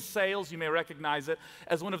 million sales. You may recognize it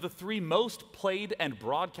as one of the 3 most played and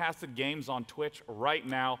broadcasted games on Twitch right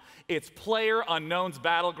now. It's PlayerUnknown's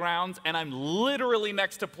Battlegrounds, and I'm literally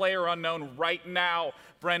next to PlayerUnknown right now.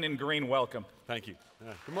 Brendan Green, welcome. Thank you.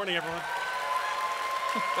 Good morning, everyone.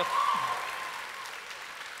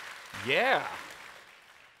 Yeah.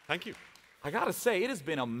 Thank you. I gotta say, it has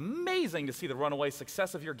been amazing to see the runaway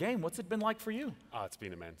success of your game. What's it been like for you? Oh, it's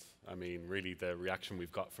been immense. I mean, really, the reaction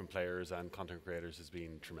we've got from players and content creators has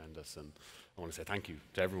been tremendous, and I want to say thank you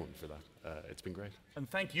to everyone for that. It's been great. And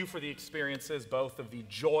thank you for the experiences, both of the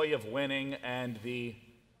joy of winning and the,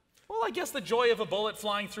 well, I guess the joy of a bullet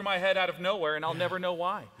flying through my head out of nowhere, and I'll never know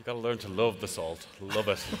why. You got to learn to love the salt. Love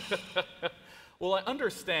it. Well, I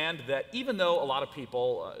understand that even though a lot of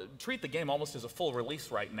people treat the game almost as a full release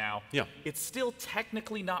right now, yeah, it's still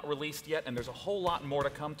technically not released yet, and there's a whole lot more to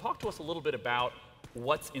come. Talk to us a little bit about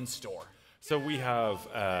what's in store. So we have,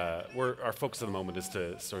 our focus at the moment is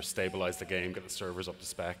to sort of stabilize the game, get the servers up to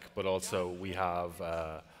spec, but also we have,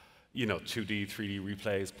 2D, 3D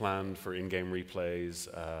replays planned for in-game replays.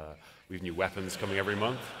 We have new weapons coming every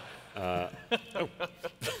month.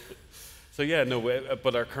 So yeah, no,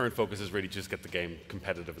 but our current focus is really just get the game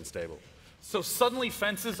competitive and stable. So suddenly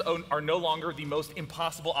fences are no longer the most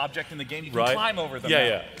impossible object in the game. You can climb over them.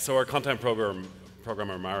 Yeah. So our content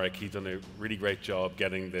programmer Marek, he's done a really great job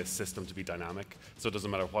getting this system to be dynamic. So it doesn't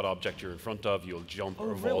matter what object you're in front of, you'll jump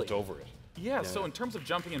or vault over it. Yeah, so in terms of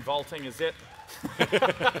jumping and vaulting, is it?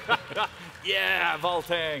 Yeah,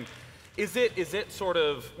 vaulting. Is it sort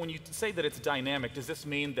of, when you say that it's dynamic, does this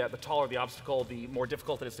mean that the taller the obstacle, the more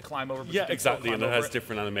difficult it is to climb over? Yeah, exactly, and it has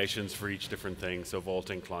different animations for each different thing, so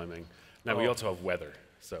vaulting, climbing. Now we also have weather,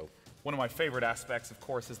 so. One of my favorite aspects, of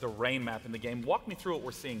course, is the rain map in the game. Walk me through what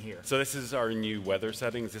we're seeing here. So this is our new weather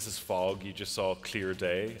settings. This is fog. You just saw a clear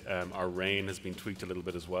day. Our rain has been tweaked a little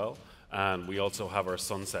bit as well, and we also have our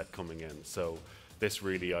sunset coming in. So this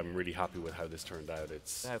really, I'm really happy with how this turned out.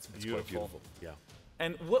 It's quite beautiful. Yeah.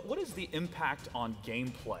 And what is the impact on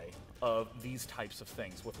gameplay of these types of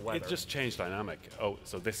things with weather? It just changed dynamic. Oh,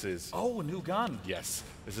 so this is... Oh, a new gun. Yes.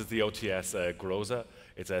 This is the OTS Groza.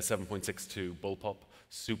 It's a 7.62 bullpup,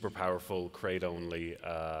 super powerful, crate only.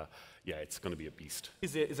 Yeah, it's going to be a beast.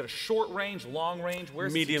 Is it a short range, long range?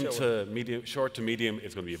 Where's short to medium,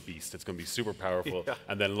 it's going to be a beast. It's going to be super powerful. Yeah.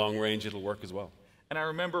 And then long range, it'll work as well. And I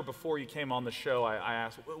remember before you came on the show, I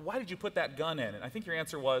asked, why did you put that gun in? And I think your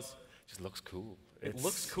answer was... It just looks cool. It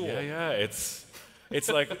looks cool. Yeah. It's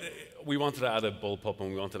like we wanted to add a bullpup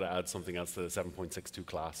and we wanted to add something else to the 7.62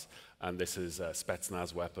 class. And this is a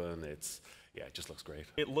Spetsnaz weapon. It just looks great.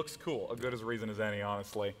 It looks cool. As good as a reason as any,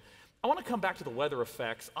 honestly. I want to come back to the weather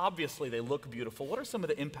effects. Obviously, they look beautiful. What are some of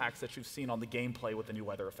the impacts that you've seen on the gameplay with the new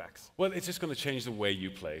weather effects? Well, it's just going to change the way you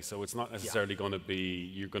play. So it's not necessarily going to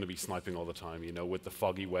be, you're going to be sniping all the time. You know, with the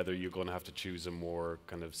foggy weather, you're going to have to choose a more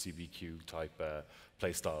kind of CBQ type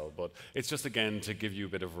play style. But it's just, again, to give you a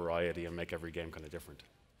bit of variety and make every game kind of different.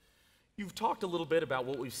 You've talked a little bit about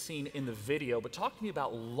what we've seen in the video, but talk to me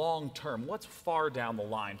about long term. What's far down the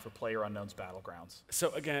line for PlayerUnknown's Battlegrounds?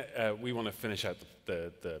 So again, we want to finish out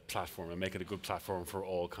the platform and make it a good platform for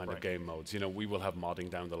all kind of game modes. You know, we will have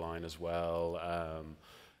modding down the line as well.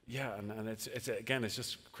 And it's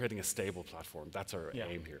just creating a stable platform. That's our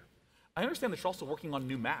aim here. I understand that you're also working on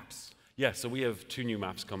new maps. Yeah, so we have 2 new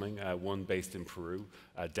maps coming, one based in Peru,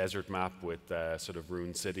 a desert map with sort of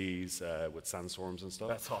ruined cities with sandstorms and stuff.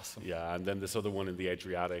 That's awesome. Yeah, and then this other one in the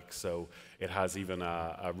Adriatic, so it has even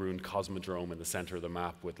a ruined cosmodrome in the center of the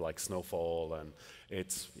map with like snowfall, and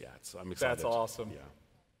I'm excited. That's awesome. Yeah.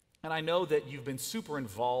 And I know that you've been super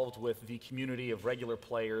involved with the community of regular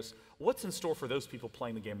players. What's in store for those people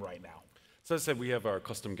playing the game right now? So as I said, we have our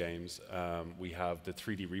custom games. We have the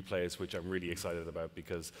 3D replays, which I'm really excited about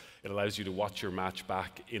because it allows you to watch your match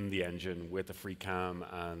back in the engine with a free cam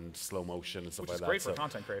and slow motion and stuff like that. Which is great for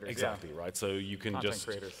content creators. Exactly, right? So you can content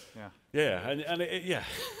creators, yeah.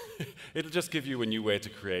 It'll just give you a new way to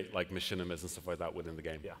create like machinimas and stuff like that within the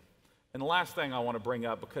game. Yeah. And the last thing I want to bring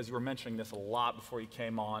up, because you were mentioning this a lot before you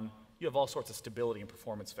came on, you have all sorts of stability and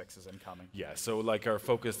performance fixes incoming. Yeah, so like our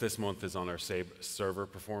focus this month is on our server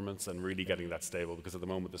performance and really getting that stable, because at the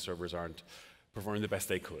moment the servers aren't performing the best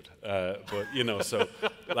they could. But you know, so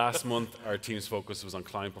last month our team's focus was on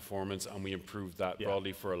client performance, and we improved that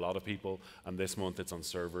broadly for a lot of people. And this month it's on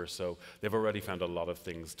server, so they've already found a lot of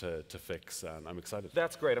things to fix, and I'm excited.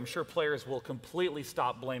 That's great. I'm sure players will completely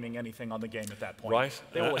stop blaming anything on the game at that point. Right.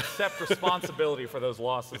 They will accept responsibility for those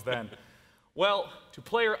losses then. Well, to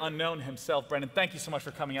PlayerUnknown himself, Brendan, thank you so much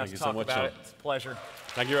for coming out to talk about it. It's a pleasure.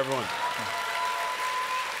 Thank you, everyone.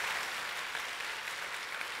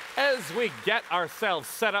 As we get ourselves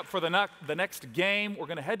set up for the next game, we're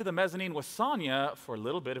going to head to the mezzanine with Sonia for a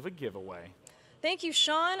little bit of a giveaway. Thank you,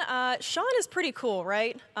 Sean. Sean is pretty cool,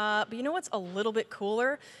 right? But you know what's a little bit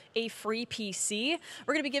cooler? A free PC.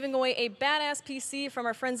 We're going to be giving away a badass PC from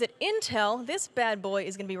our friends at Intel. This bad boy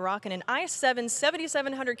is going to be rocking an i7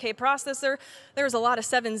 7700K processor. There's a lot of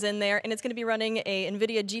sevens in there, and it's going to be running a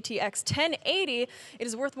NVIDIA GTX 1080. It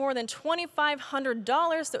is worth more than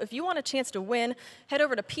 $2,500, so if you want a chance to win, head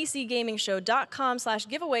over to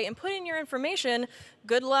PCGamingShow.com/giveaway and put in your information.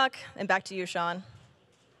 Good luck, and back to you, Sean.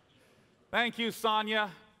 Thank you, Sonia.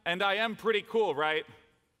 And I am pretty cool, right?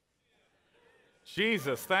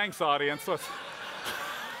 Jesus, thanks, audience. Woo!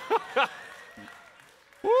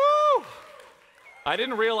 I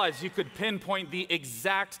didn't realize you could pinpoint the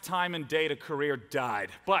exact time and date a career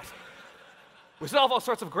died, but we still have all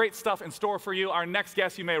sorts of great stuff in store for you. Our next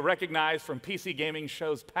guest you may recognize from PC gaming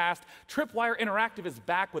shows past. Tripwire Interactive is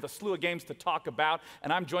back with a slew of games to talk about,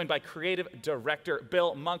 and I'm joined by creative director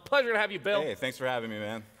Bill Monk. Pleasure to have you, Bill. Hey, thanks for having me,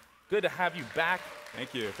 man. Good to have you back.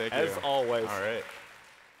 Thank you, thank you. As always. All right.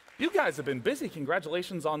 You guys have been busy.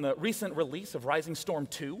 Congratulations on the recent release of Rising Storm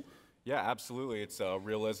 2. Yeah, absolutely. It's a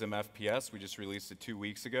realism FPS. We just released it 2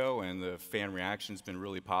 weeks ago, and the fan reaction's been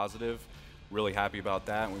really positive. Really happy about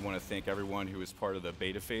that, and we want to thank everyone who was part of the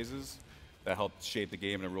beta phases that helped shape the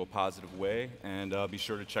game in a real positive way. And be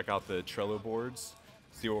sure to check out the Trello boards,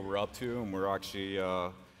 see what we're up to, and we're actually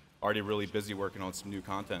already really busy working on some new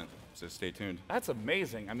content. So stay tuned. That's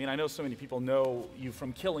amazing. I mean, I know so many people know you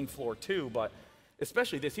from Killing Floor 2, but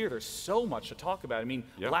especially this year, there's so much to talk about. I mean,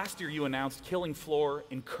 last year you announced Killing Floor,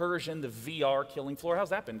 Incursion, the VR Killing Floor.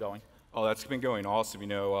 How's that been going? Oh, that's been going awesome. You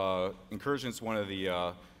know, Incursion's one of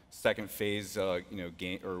the second phase,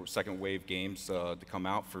 second wave games to come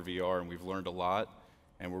out for VR, and we've learned a lot.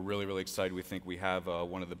 And we're really, really excited. We think we have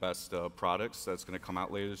one of the best products that's going to come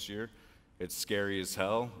out later this year. It's scary as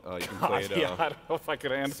hell. You can play it I don't know if I could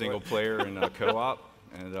handle single player and co-op,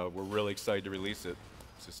 and we're really excited to release it.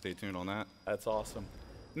 So stay tuned on that. That's awesome.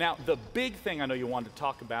 Now, the big thing I know you wanted to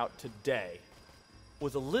talk about today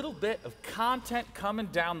was a little bit of content coming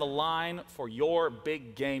down the line for your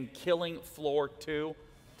big game, Killing Floor 2.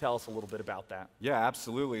 Tell us a little bit about that. Yeah,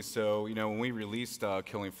 absolutely. So, you know, when we released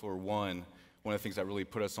Killing Floor 1, one of the things that really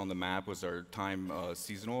put us on the map was our time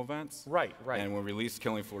seasonal events. Right. And when we released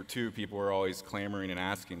Killing Floor 2, people were always clamoring and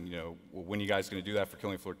asking, you know, well, when are you guys going to do that for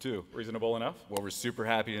Killing Floor 2? Reasonable enough. Well, we're super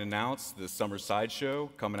happy to announce the Summer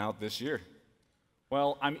Sideshow coming out this year.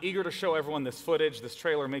 Well, I'm eager to show everyone this footage. This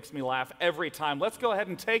trailer makes me laugh every time. Let's go ahead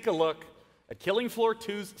and take a look at Killing Floor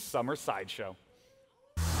 2's Summer Sideshow.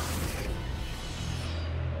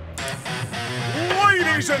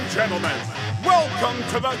 Ladies and gentlemen, welcome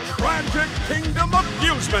to the Tragic Kingdom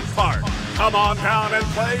Amusement Park. Come on down and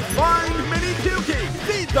play Find Minnie Pukey,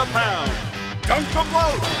 Feed the Pound, Dunk the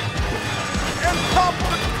Float, and Pop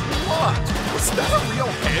the... What? Was that a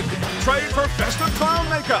real head? Trade for festive clown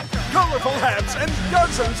makeup, colorful hats, and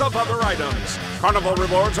dozens of other items. Carnival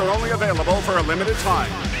rewards are only available for a limited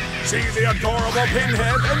time. See the adorable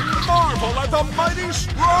pinhead and marvel at the mighty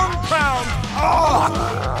strong pound. Oh,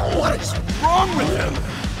 what is wrong with him?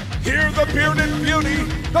 Hear the bearded beauty,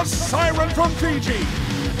 the siren from Fiji.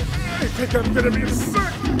 I think I'm gonna be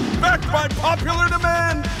sick. Backed by popular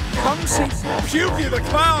demand. Come see Pukey the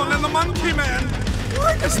Clown and the Monkey Man.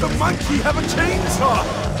 Why does the monkey have a chainsaw?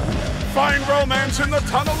 Find romance in the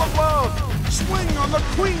Tunnel of Love. Swing on the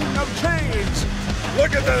Queen of Chains.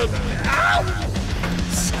 Look at the... Ow!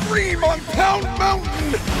 Scream on Pound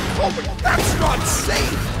Mountain! Oh, but that's not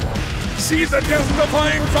safe! See the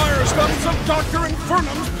death-defying fire stunts of Dr.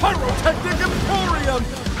 Infernum's Pyrotechnic Emporium!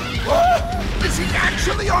 Oh, is he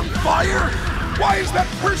actually on fire? Why is that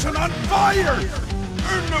person on fire?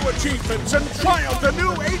 Earn new achievements and try out the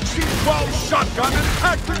new HC-12 shotgun and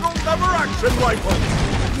tactical lever-action rifle!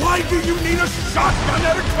 Why do you need a shotgun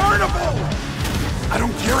at a carnival? I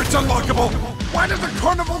don't care, it's unlockable! Why does the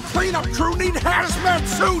carnival cleanup crew need hazmat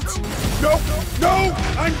suits? No,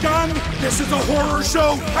 I'm done. This is a horror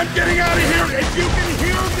show. I'm getting out of here. If you can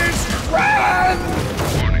hear this, run!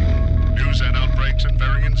 Warning. News and outbreaks and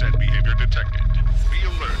variants and behavior detected. Be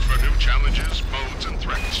alert for new challenges, modes, and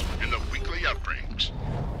threats in the weekly outbreaks.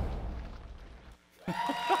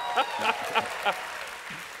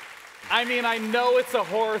 I mean, I know it's a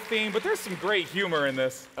horror theme, but there's some great humor in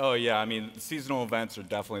this. Oh, yeah. I mean, seasonal events are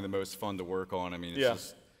definitely the most fun to work on. I mean, it's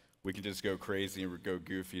just, we can just go crazy and go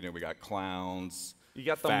goofy. You know, we got clowns. You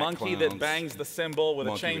got the monkey that bangs the cymbal with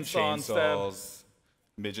a chainsaw instead.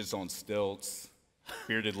 Midgets on stilts,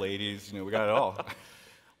 bearded ladies. You know, we got it all.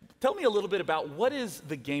 Tell me a little bit about what is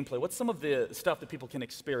the gameplay? What's some of the stuff that people can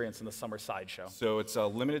experience in the Summer Sideshow? So it's a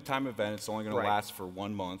limited time event. It's only going to last for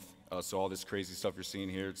 1 month. So all this crazy stuff you're seeing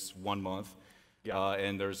here, it's 1 month. Yeah.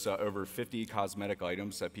 And there's over 50 cosmetic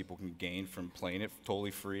items that people can gain from playing it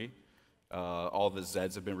totally free. All the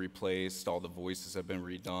Zeds have been replaced. All the voices have been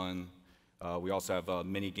redone. We also have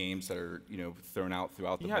mini games that are, thrown out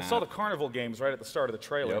throughout the map. I saw the carnival games right at the start of the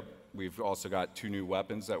trailer. Yep. We've also got 2 new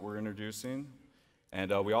weapons that we're introducing. And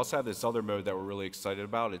we also have this other mode that we're really excited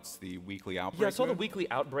about. It's the Weekly Outbreak. Yeah, I saw the mode. Weekly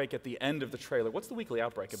Outbreak at the end of the trailer. What's the Weekly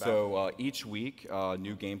Outbreak about? So each week,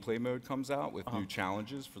 new gameplay mode comes out with new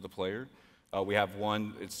challenges for the player. We have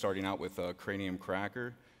one, it's starting out with Cranium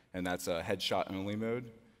Cracker, and that's a headshot-only mode.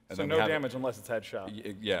 And so then no damage unless it's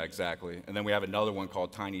headshot. Yeah, exactly. And then we have another one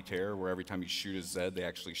called Tiny Terror, where every time you shoot a Zed, they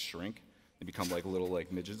actually shrink. They become like little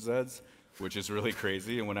midget Zeds, which is really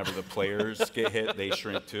crazy. And whenever the players get hit, they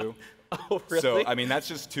shrink too. Oh, really? So, I mean, that's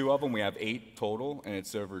just 2 of them. We have 8 total, and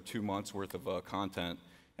it's over 2 months worth of content.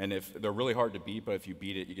 And if they're really hard to beat, but if you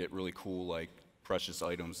beat it, you get really cool, precious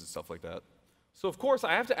items and stuff like that. So, of course,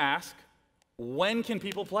 I have to ask, when can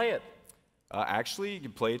people play it? Actually, you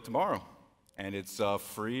can play it tomorrow. And it's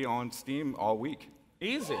free on Steam all week.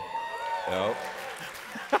 Easy. Yep.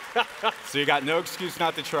 So you got no excuse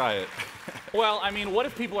not to try it. Well, I mean, what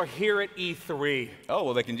if people are here at E3? Oh,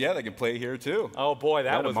 well, they can play here too. Oh, boy,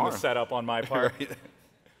 that was tomorrow. a setup on my part. Right.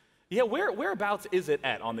 Yeah, whereabouts is it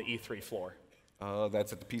at on the E3 floor?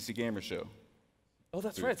 That's at the PC Gamer Show. Oh,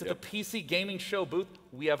 that's booth, right. It's at the PC Gaming Show booth.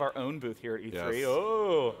 We have our own booth here at E3. Yes.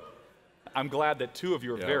 Oh, I'm glad that 2 of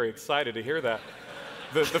you are very excited to hear that.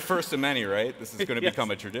 The first of many, right? This is going to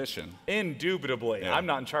become a tradition. Indubitably. Yeah. I'm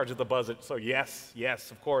not in charge of the budget, so yes,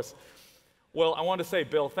 of course. Well, I want to say,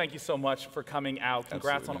 Bill, thank you so much for coming out.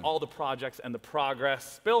 Congrats on all the projects and the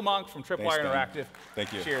progress. Bill Monk from Tripwire Interactive.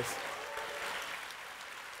 Thank you. Cheers.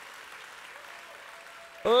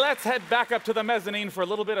 Let's head back up to the mezzanine for a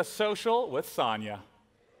little bit of social with Sonia.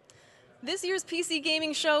 This year's PC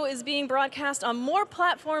Gaming Show is being broadcast on more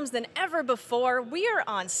platforms than ever before. We are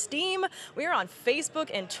on Steam, we are on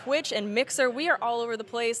Facebook and Twitch and Mixer. We are all over the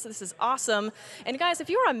place. This is awesome. And guys, if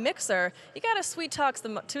you're on Mixer, you gotta sweet talk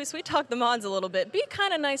the mods a little bit. Be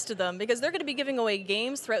kind of nice to them because they're gonna be giving away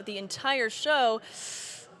games throughout the entire show.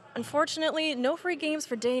 Unfortunately, no free games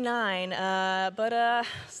for day 9, but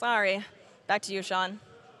sorry. Back to you, Sean.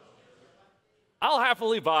 I'll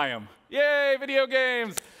happily buy them. Yay, video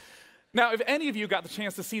games! Now, if any of you got the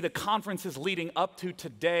chance to see the conferences leading up to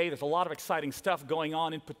today, there's a lot of exciting stuff going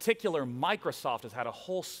on. In particular, Microsoft has had a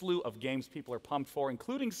whole slew of games people are pumped for,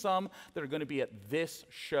 including some that are going to be at this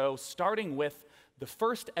show, starting with the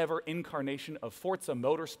first ever incarnation of Forza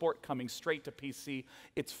Motorsport coming straight to PC.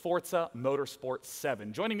 It's Forza Motorsport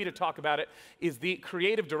 7. Joining me to talk about it is the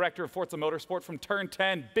creative director of Forza Motorsport from Turn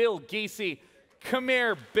 10, Bill Giese. Come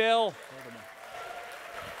here, Bill.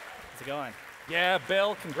 How's it going? Yeah,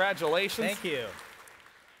 Bill, congratulations. Thank you.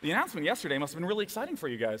 The announcement yesterday must have been really exciting for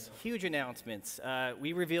you guys. Huge announcements.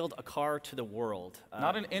 We revealed a car to the world.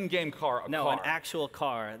 Not an in-game car, No, an actual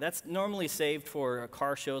car. That's normally saved for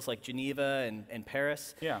car shows like Geneva and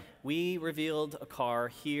Paris. Yeah. We revealed a car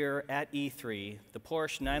here at E3, the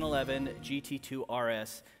Porsche 911 GT2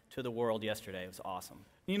 RS, to the world yesterday. It was awesome.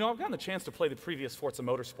 You know, I've gotten the chance to play the previous Forza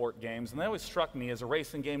Motorsport games, and they always struck me as a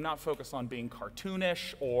racing game not focused on being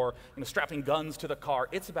cartoonish or strapping guns to the car.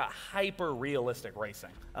 It's about hyper-realistic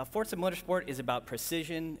racing. Forza Motorsport is about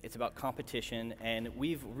precision, it's about competition, and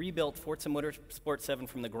we've rebuilt Forza Motorsport 7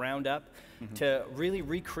 from the ground up to really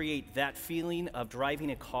recreate that feeling of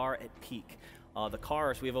driving a car at peak. The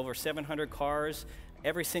cars, we have over 700 cars.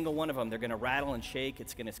 Every single one of them, they're going to rattle and shake.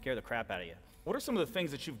 It's going to scare the crap out of you. What are some of the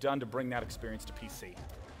things that you've done to bring that experience to PC?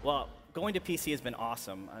 Well, going to PC has been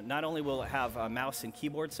awesome. Not only will it have mouse and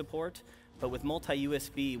keyboard support, but with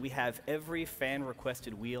multi-USB, we have every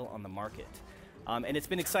fan-requested wheel on the market. And it's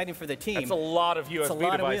been exciting for the team. That's a lot of USB devices. It's a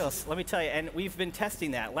lot devices. of wheels, let me tell you. And we've been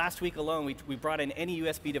testing that. Last week alone, we brought in any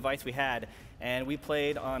USB device we had, and we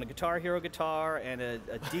played on a Guitar Hero guitar and a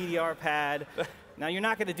DDR pad. Now, you're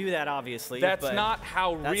not going to do that, obviously. That's not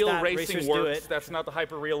how real racing works. That's not the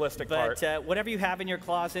hyper-realistic part. But whatever you have in your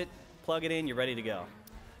closet, plug it in, you're ready to go.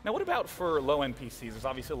 Now, what about for low-end PCs? There's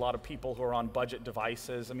obviously a lot of people who are on budget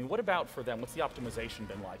devices. I mean, what about for them? What's the optimization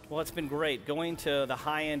been like? Well, it's been great. Going to the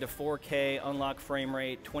high end of 4K, unlock frame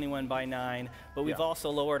rate, 21:9, but we've also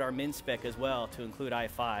lowered our min spec as well to include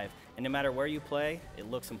i5. And no matter where you play, it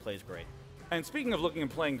looks and plays great. And speaking of looking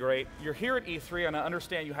and playing great, you're here at E3, and I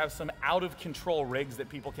understand you have some out-of-control rigs that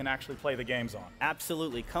people can actually play the games on.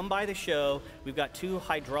 Absolutely. Come by the show. We've got 2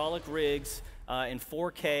 hydraulic rigs in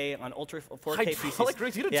 4K on Ultra 4K Hydraulic PCs.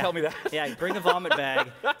 grease? You didn't tell me that. Yeah, bring a vomit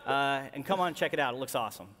bag and come on and check it out. It looks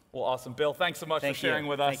awesome. Well, awesome. Bill, thanks so much for sharing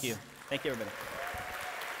with us. Thank you. Thank you, everybody.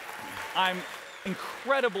 I'm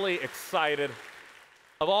incredibly excited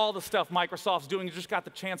of all the stuff Microsoft's doing. You just got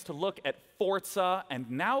the chance to look at Forza, and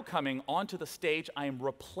now coming onto the stage, I am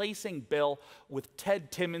replacing Bill with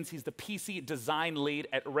Ted Timmons. He's the PC design lead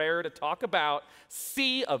at Rare to talk about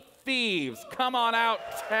Sea of Thieves. Come on out,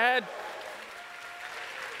 Ted.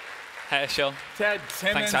 Hey, Sean. Ted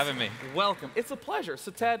Timmons. Thanks for having me. Welcome. It's a pleasure.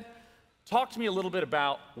 So, Ted, talk to me a little bit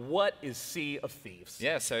about what is Sea of Thieves.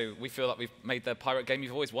 Yeah, so we feel like we've made the pirate game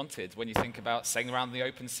you've always wanted. When you think about sailing around the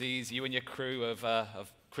open seas, you and your crew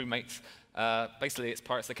of crewmates, basically it's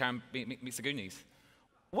Pirates of the Caribbean meets the Goonies.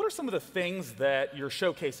 What are some of the things that you're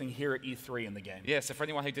showcasing here at E3 in the game? Yeah, so for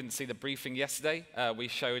anyone who didn't see the briefing yesterday, we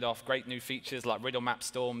showed off great new features like riddle map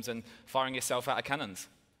storms and firing yourself out of cannons.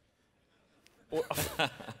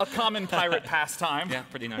 A common pirate pastime. Yeah,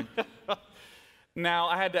 pretty known. Now,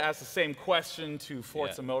 I had to ask the same question to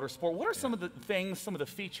Forza Motorsport. What are some of the things, some of the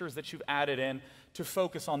features that you've added in to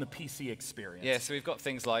focus on the PC experience? Yeah, so we've got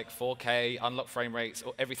things like 4K, unlocked frame rates,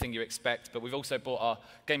 everything you expect, but we've also brought our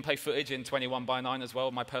gameplay footage in 21:9 as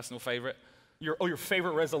well, my personal favorite. Your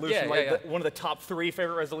favorite resolution, like one of the top 3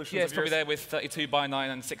 favorite resolutions Yeah, of it's probably yours? there with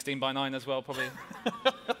 32:9 and 16:9 as well, probably.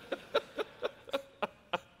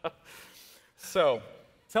 So,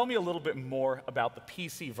 tell me a little bit more about the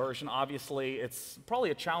PC version. Obviously, it's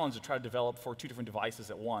probably a challenge to try to develop for 2 different devices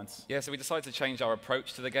at once. Yeah, so we decided to change our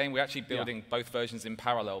approach to the game. We're actually building both versions in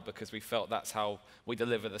parallel because we felt that's how we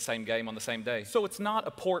deliver the same game on the same day. So it's not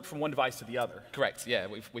a port from one device to the other? Correct, yeah.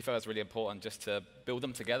 We felt it was really important just to build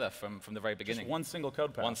them together from the very beginning. Just one single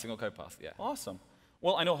code path? One single code path, yeah. Awesome.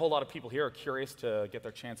 Well, I know a whole lot of people here are curious to get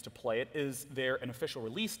their chance to play it. Is there an official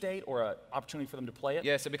release date or an opportunity for them to play it?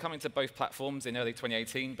 Yeah, so we're coming to both platforms in early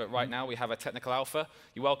 2018, but right now we have a technical alpha.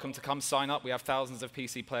 You're welcome to come sign up. We have thousands of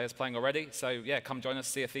PC players playing already, so yeah, come join us,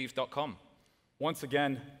 seaofthieves.com. Once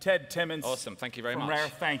again, Ted Timmons. Awesome, thank you very much. From Rare,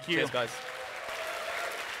 thank you. Cheers, guys.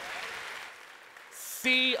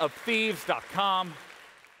 Seaofthieves.com.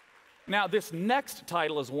 Now, this next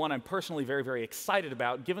title is one I'm personally very, very excited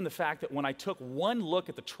about, given the fact that when I took one look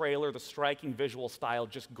at the trailer, the striking visual style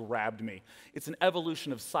just grabbed me. It's an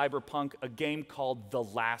evolution of Cyberpunk, a game called The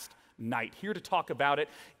Last Night. Here to talk about it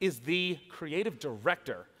is the creative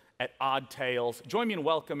director at Odd Tales. Join me in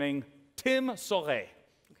welcoming Tim Sauret.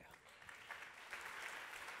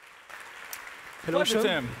 Hello, Pleasure, Sean.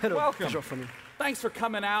 Tim. Hello. Welcome. Pleasure for me. Thanks for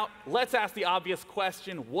coming out. Let's ask the obvious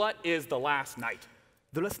question. What is The Last Night?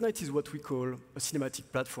 The Last Night is what we call a cinematic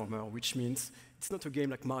platformer, which means it's not a game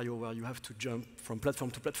like Mario where you have to jump from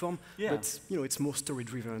platform to platform, but it's more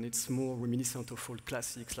story-driven. It's more reminiscent of old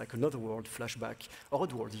classics like Another World, Flashback,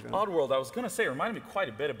 Oddworld even. Oddworld, I was going to say, it reminded me quite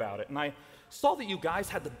a bit about it. And I saw that you guys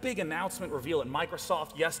had the big announcement reveal at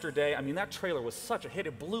Microsoft yesterday. I mean, that trailer was such a hit.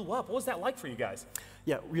 It blew up. What was that like for you guys?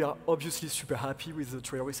 Yeah, we are obviously super happy with the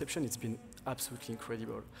trailer reception. It's been absolutely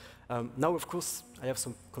incredible. Now, of course, I have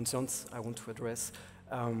some concerns I want to address.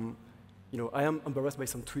 I am embarrassed by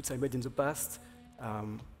some tweets I made in the past.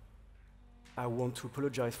 I want to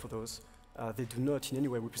apologize for those. They do not in any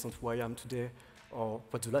way represent who I am today or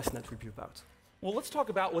what The Last Night will be about. Well, let's talk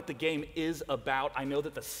about what the game is about. I know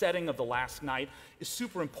that the setting of The Last Night is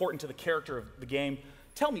super important to the character of the game.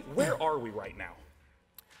 Tell me, where are we right now?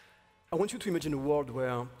 I want you to imagine a world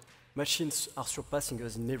where machines are surpassing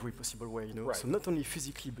us in every possible way, Right. So not only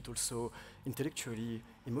physically, but also intellectually,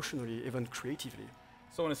 emotionally, even creatively.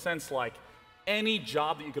 So in a sense, like any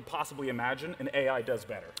job that you could possibly imagine, an AI does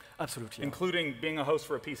better. Absolutely. Including being a host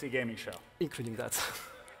for a PC gaming show. Including that.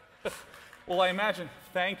 Well, I imagine,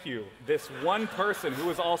 thank you, this one person who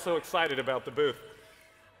is also excited about the booth.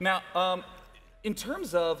 Now, in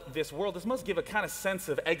terms of this world, this must give a kind of sense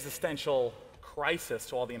of existential crisis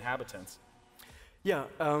to all the inhabitants. Yeah,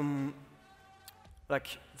 like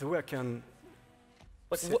the way I can...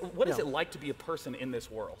 Like, what is it like to be a person in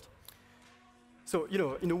this world? So,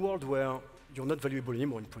 in a world where you're not valuable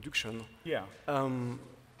anymore in production,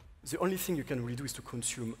 the only thing you can really do is to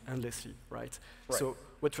consume endlessly, right? So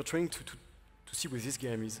what we're trying to see with this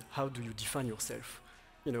game is how do you define yourself,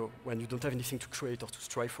 when you don't have anything to create or to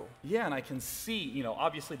strive for. Yeah, and I can see,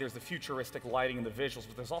 obviously there's the futuristic lighting and the visuals,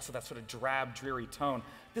 but there's also that sort of drab, dreary tone.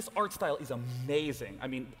 This art style is amazing. I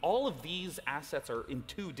mean, all of these assets are in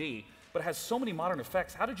 2D, but it has so many modern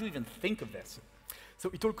effects. How did you even think of this? So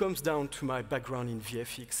it all comes down to my background in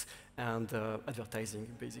VFX and advertising,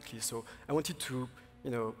 basically. So I wanted to,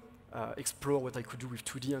 explore what I could do with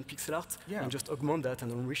 2D and pixel art and just augment that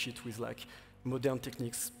and enrich it with modern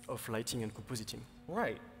techniques of lighting and compositing.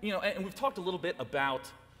 Right. You know, and we've talked a little bit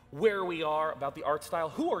about where we are, about the art style.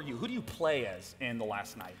 Who are you? Who do you play as in The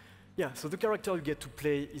Last Night? Yeah, so the character you get to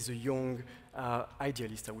play is a young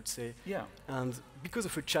idealist, I would say. Yeah. And because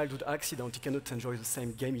of a childhood accident, he cannot enjoy the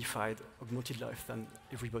same gamified, augmented life than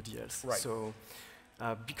everybody else. Right. So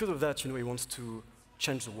because of that, you know, he wants to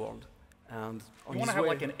change the world. And on you want to his have way,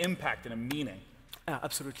 like an impact and a meaning.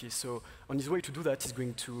 Absolutely. So on his way to do that, he's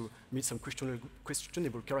going to meet some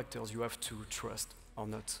questionable characters you have to trust or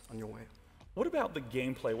not on your way. What about the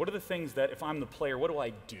gameplay? What are the things that, if I'm the player, what do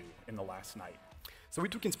I do in The Last Night? So we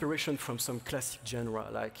took inspiration from some classic genre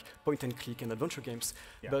like point and click and adventure games.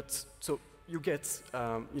 Yeah. But so you get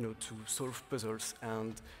you know, to solve puzzles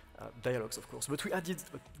and dialogues, of course. But we added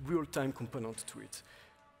a real-time component to it.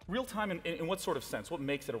 Real-time in what sort of sense? What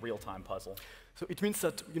makes it a real-time puzzle? So it means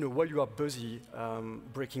that, you know, while you are busy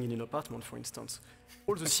breaking in an apartment, for instance,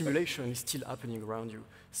 all the simulation is still happening around you.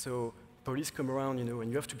 So police come around, you know, and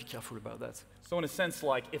you have to be careful about that. So in a sense,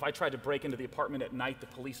 like, if I tried to break into the apartment at night, the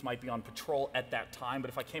police might be on patrol at that time, but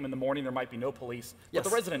if I came in the morning, there might be no police, but the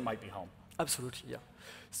resident might be home. Absolutely, yeah.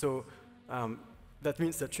 So that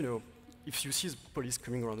means that, you know, if you see the police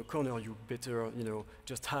coming around the corner, you better, you know,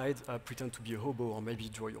 just hide, pretend to be a hobo, or maybe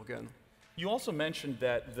draw your gun. You also mentioned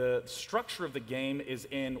that the structure of the game is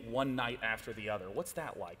in one night after the other. What's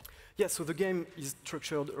that like? Yeah, so the game is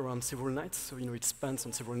structured around several nights, so, you know, it spans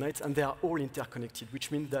on several nights, and they are all interconnected,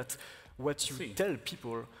 which means that what you tell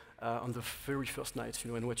people on the very first night,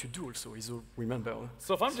 you know, and what you do also is all remembered.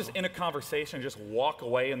 So if I'm just in a conversation and just walk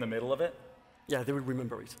away in the middle of it? Yeah, they will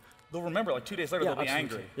remember it. They'll remember, like 2 days later, yeah, they'll be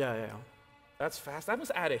absolutely. angry. Yeah, yeah, yeah. That's fast. That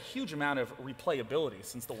must add a huge amount of replayability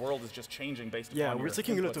since the world is just changing based yeah, upon we're your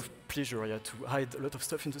taking a lot inputs. of pleasure to hide a lot of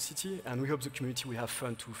stuff in the city, and we hope the community will have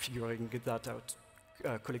fun to figuring that out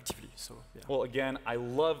collectively. So, yeah. Well, again, I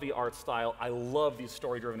love the art style. I love these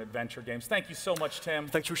story-driven adventure games. Thank you so much, Tim.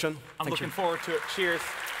 Thank you, Sean. I'm looking forward to it. Cheers.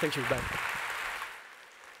 Thank you. Bye.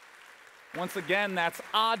 Once again, that's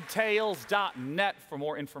oddtales.net for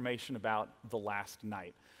more information about The Last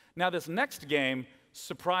Night. Now, this next game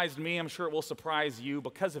surprised me. I'm sure it will surprise you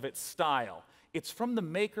because of its style. It's from the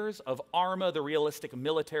makers of Arma, the realistic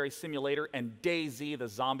military simulator, and DayZ, the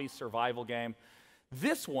zombie survival game.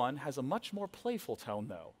 This one has a much more playful tone,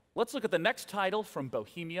 though. Let's look at the next title from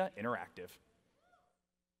Bohemia Interactive.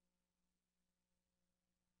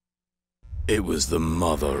 It was the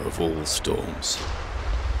mother of all storms.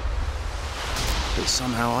 But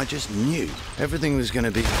somehow I just knew everything was going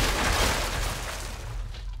to be...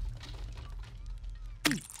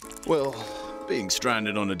 Well, being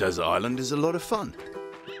stranded on a desert island is a lot of fun.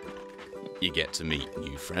 You get to meet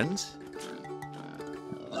new friends.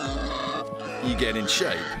 You get in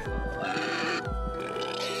shape.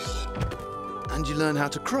 And you learn how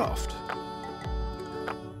to craft.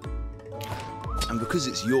 And because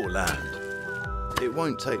it's your land, it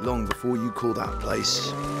won't take long before you call that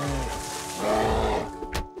place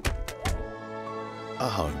a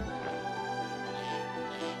home.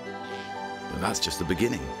 But that's just the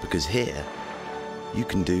beginning, because here, you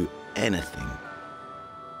can do anything.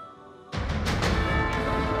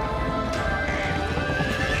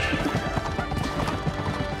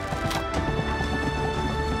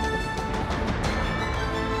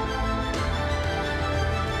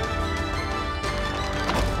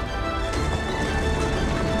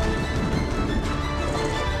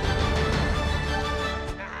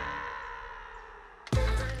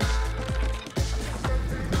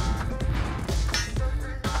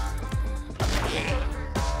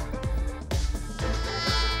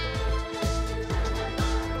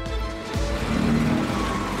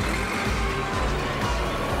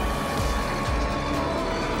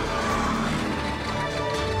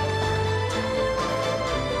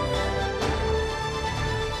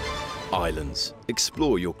 Islands.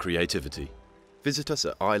 Explore your creativity. Visit us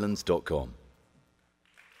at islands.com.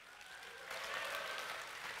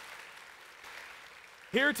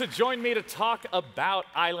 Here to join me to talk about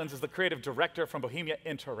Islands is the creative director from Bohemia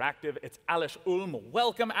Interactive. It's Alish Ulm.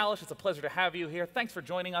 Welcome, Alish. It's a pleasure to have you here. Thanks for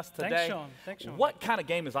joining us today. Thanks, Sean. Thanks, Sean. What kind of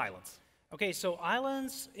game is Islands? Okay, so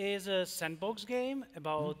Islands is a sandbox game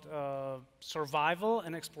about survival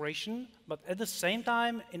and exploration, but at the same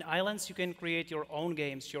time, in Islands, you can create your own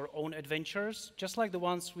games, your own adventures, just like the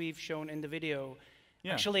ones we've shown in the video.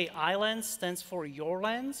 Yeah. Actually, Islands stands for your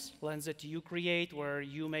lands, lands that you create where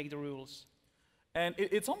you make the rules. And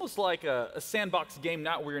it's almost like a sandbox game,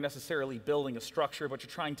 not where you're necessarily building a structure, but you're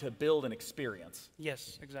trying to build an experience.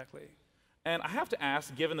 Yes, exactly. And I have to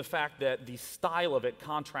ask, given the fact that the style of it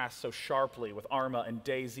contrasts so sharply with Arma and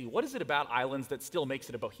DayZ, what is it about Islands that still makes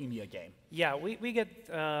it a Bohemia game? Yeah, we get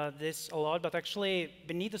this a lot, but actually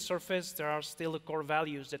beneath the surface there are still the core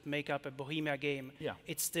values that make up a Bohemia game. Yeah.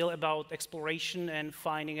 It's still about exploration and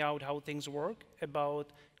finding out how things work, about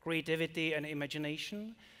creativity and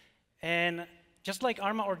imagination. And just like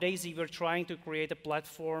Arma or DayZ, we're trying to create a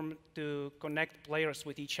platform to connect players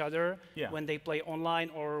with each other when they play online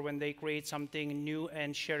or when they create something new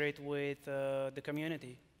and share it with the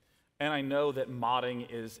community. And I know that modding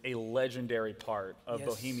is a legendary part of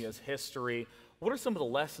Bohemia's history. What are some of the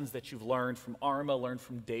lessons that you've learned from Arma, learned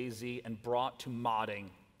from DayZ, and brought to modding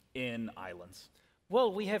in Islands?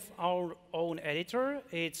 Well, we have our own editor.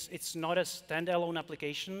 It's not a standalone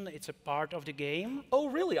application. It's a part of the game. Oh,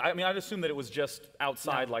 really? I mean, I'd assume that it was just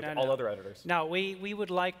outside like all other editors. No, we would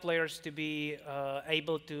like players to be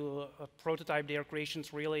able to prototype their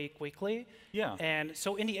creations really quickly. Yeah. And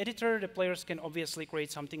so in the editor, the players can obviously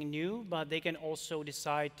create something new, but they can also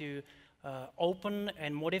decide to open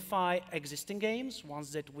and modify existing games,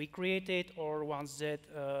 ones that we created or ones that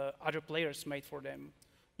other players made for them.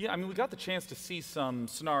 Yeah, I mean, we got the chance to see some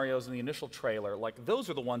scenarios in the initial trailer. Like, those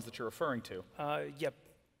are the ones that you're referring to. Yep.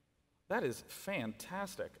 That is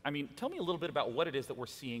fantastic. I mean, tell me a little bit about what it is that we're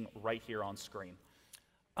seeing right here on screen.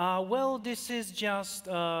 Well, this is just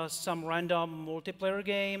some random multiplayer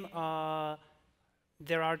game.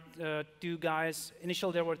 There are two guys.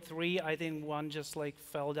 Initially, there were three. I think one just like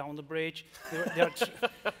fell down the bridge.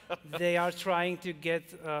 They are trying to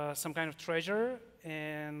get some kind of treasure,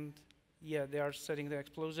 and yeah, they are setting the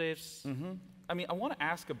explosives. Mm-hmm. I mean, I want to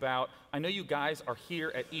ask about, I know you guys are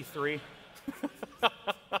here at E3.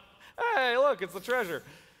 Hey, look, it's the treasure.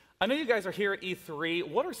 I know you guys are here at E3.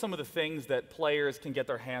 What are some of the things that players can get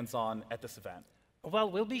their hands on at this event?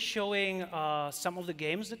 Well, we'll be showing some of the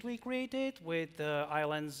games that we created with the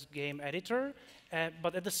Islands game editor,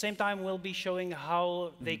 but at the same time, we'll be showing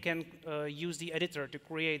how they can use the editor to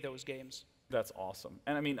create those games. That's awesome.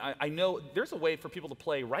 And I mean, I know there's a way for people to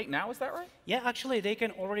play right now, is that right? Yeah, actually, they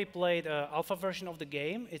can already play the alpha version of the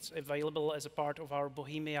game. It's available as a part of our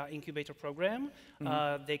Bohemia Incubator program.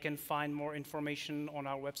 Mm-hmm. They can find more information on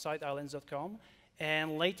our website, islands.com.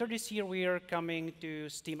 And later this year, we are coming to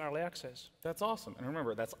Steam Early Access. That's awesome. And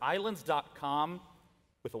remember, that's islands.com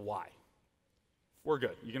with a Y. We're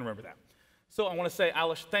good. You can remember that. So I want to say,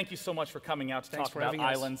 Alish, thank you so much for coming out to talk about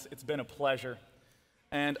Islands. It's been a pleasure.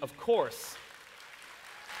 And of course,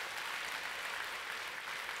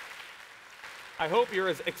 I hope you're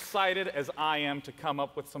as excited as I am to come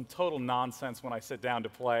up with some total nonsense when I sit down to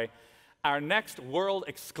play. Our next world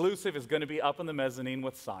exclusive is going to be up in the mezzanine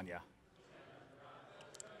with Sonia.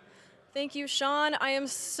 Thank you, Sean. I am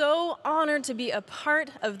so honored to be a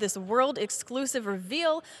part of this world-exclusive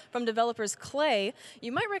reveal from developers Klei.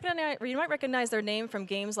 You might recognize their name from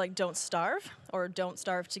games like Don't Starve or Don't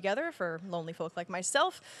Starve Together for lonely folk like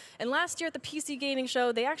myself. And last year at the PC Gaming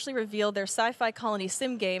Show, they actually revealed their sci-fi colony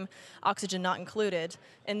sim game, Oxygen Not Included.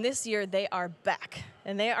 And this year, they are back.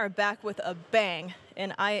 And they are back with a bang.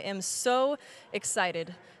 And I am so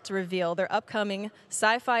excited to reveal their upcoming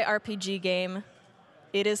sci-fi RPG game.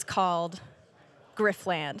 It is called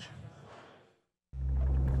Griftland.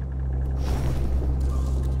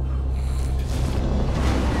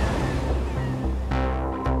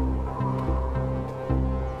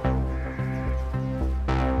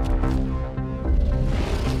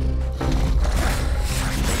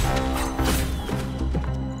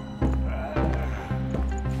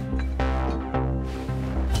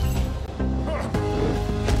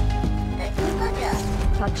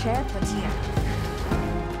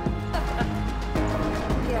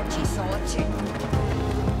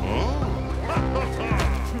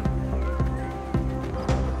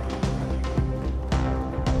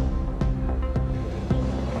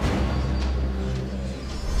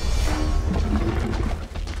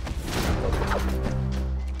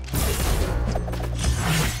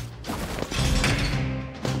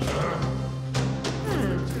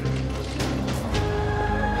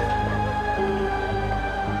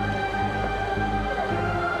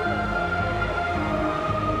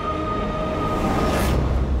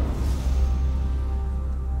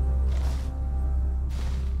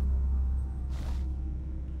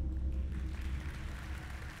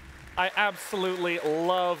 I absolutely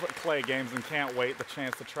love Klei games and can't wait the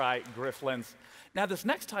chance to try Griftlands. Now, this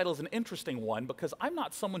next title is an interesting one because I'm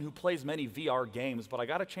not someone who plays many VR games, but I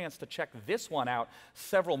got a chance to check this one out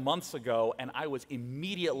several months ago, and I was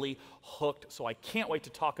immediately hooked, so I can't wait to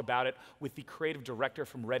talk about it with the creative director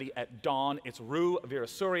from Ready at Dawn. It's Rue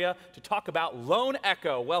Virasuria to talk about Lone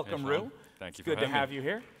Echo. Welcome, hey, Rue. Thank you for having me. Good to have you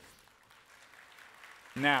here.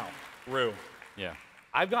 Now, Rue. Yeah.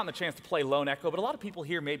 I've gotten the chance to play Lone Echo, but a lot of people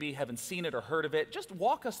here maybe haven't seen it or heard of it. Just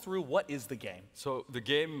walk us through what is the game. So the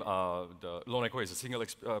game, the Lone Echo, is a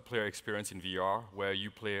single-player experience in VR where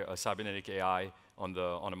you play a cybernetic AI on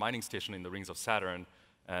a mining station in the rings of Saturn,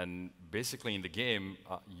 and basically in the game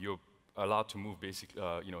you're allowed to move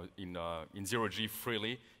in zero-G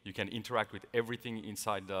freely. You can interact with everything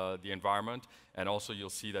inside the environment, and also you'll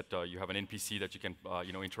see that you have an NPC that you can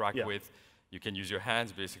interact with. You can use your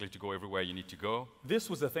hands basically to go everywhere you need to go. This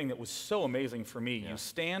was the thing that was so amazing for me. You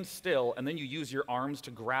stand still, and then you use your arms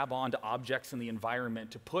to grab onto objects in the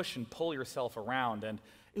environment, to push and pull yourself around. And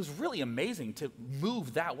it was really amazing to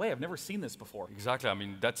move that way. I've never seen this before. Exactly. I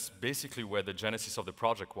mean, that's basically where the genesis of the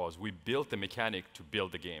project was. We built the mechanic to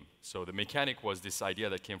build the game. So the mechanic was this idea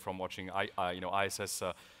that came from watching ISS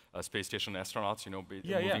space station astronauts,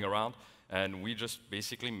 moving around. And we just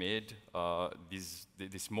basically made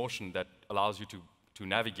this motion that allows you to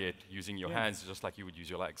navigate using your hands just like you would use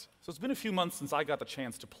your legs. So it's been a few months since I got the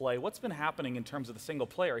chance to play. What's been happening in terms of the single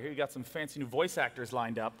player? Here you got some fancy new voice actors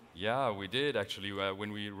lined up. Yeah, we did actually.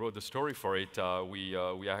 When we wrote the story for it, we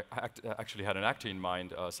actually had an actor in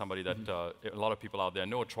mind, somebody that a lot of people out there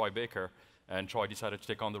know, Troy Baker, and Troy decided to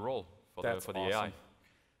take on the role for the AI.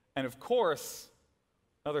 And of course,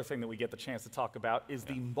 another thing that we get the chance to talk about is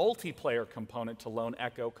the multiplayer component to Lone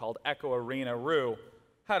Echo called Echo Arena. Rue,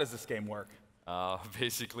 how does this game work?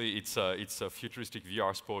 Basically, it's a futuristic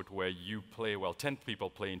VR sport where you play, 10 people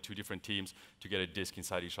play in 2 different teams to get a disc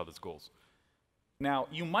inside each other's goals. Now,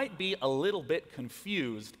 you might be a little bit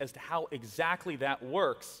confused as to how exactly that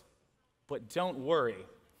works, but don't worry.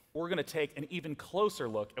 We're going to take an even closer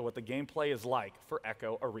look at what the gameplay is like for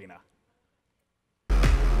Echo Arena.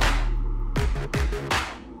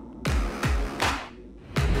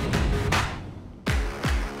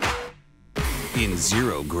 In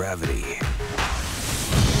zero gravity,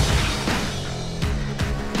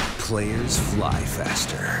 players fly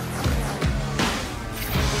faster.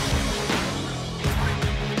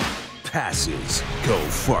 Passes go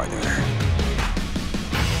farther.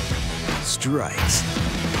 Strikes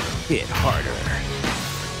hit harder.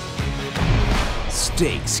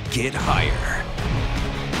 Stakes get higher.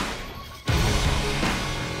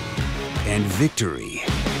 And victory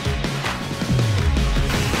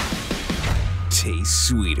tastes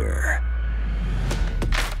sweeter.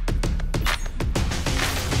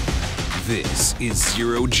 This is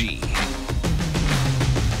Zero G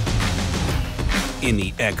in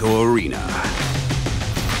the Echo Arena.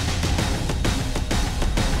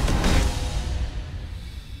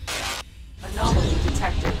 Anomaly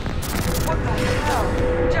detected. What the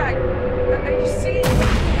hell? Jack, are you seeing?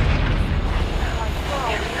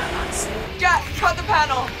 Jack, cut the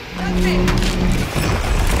panel. That's it.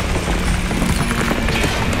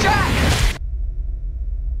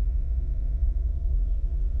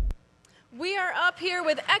 We are up here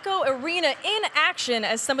with Echo Arena in action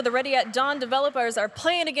as some of the Ready at Dawn developers are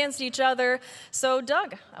playing against each other. So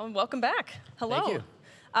Doug, welcome back. Hello. Thank you.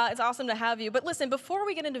 It's awesome to have you. But listen, before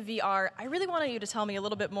we get into VR, I really wanted you to tell me a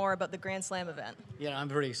little bit more about the Grand Slam event. Yeah, I'm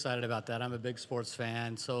pretty excited about that. I'm a big sports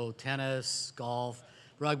fan. So tennis, golf,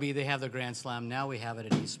 rugby, they have their Grand Slam. Now we have it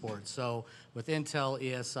at esports. So with Intel,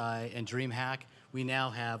 ESI, and DreamHack, we now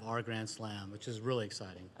have our Grand Slam, which is really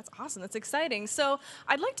exciting. That's awesome. That's exciting. So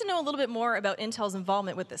I'd like to know a little bit more about Intel's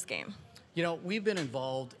involvement with this game. You know, we've been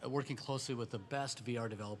involved working closely with the best VR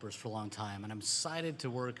developers for a long time, and I'm excited to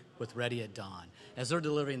work with Ready at Dawn as they're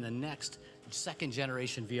delivering the next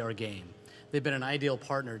second-generation VR game. They've been an ideal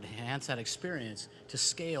partner to enhance that experience to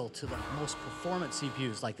scale to the most performant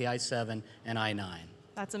CPUs like the i7 and i9.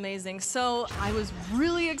 That's amazing. So I was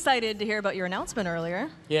really excited to hear about your announcement earlier.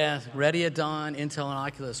 Yeah, Ready at Dawn, Intel, and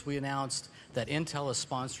Oculus, we announced that Intel is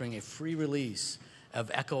sponsoring a free release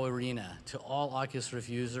of Echo Arena to all Oculus Rift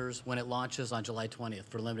users when it launches on July 20th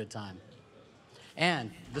for a limited time.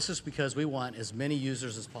 And this is because we want as many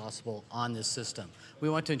users as possible on this system. We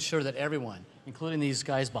want to ensure that everyone, including these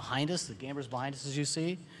guys behind us, the gamers behind us as you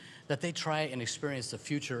see, that they try and experience the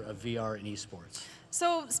future of VR and esports.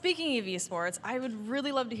 So speaking of esports, I would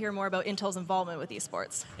really love to hear more about Intel's involvement with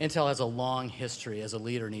esports. Intel has a long history as a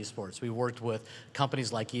leader in esports. We worked with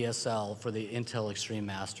companies like ESL for the Intel Extreme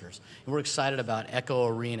Masters. And we're excited about Echo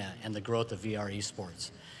Arena and the growth of VR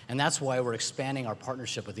esports. And that's why we're expanding our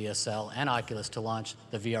partnership with ESL and Oculus to launch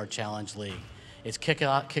the VR Challenge League. It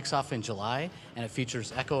kicks off in July, and it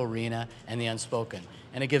features Echo Arena and the Unspoken.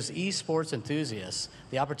 And it gives esports enthusiasts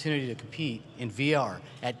the opportunity to compete in VR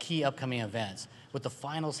at key upcoming events. with the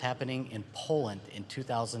finals happening in Poland in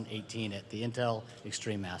 2018 at the Intel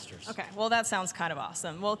Extreme Masters. Okay, well, that sounds kind of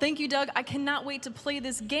awesome. Well, thank you, Doug. I cannot wait to play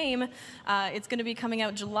this game. It's going to be coming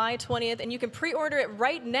out July 20th, and you can pre-order it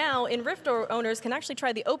right now, and Rift owners can actually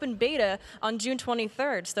try the open beta on June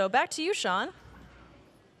 23rd. So back to you, Sean.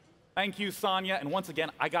 Thank you, Sonia. And once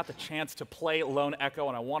again, I got the chance to play Lone Echo,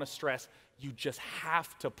 and I want to stress, you just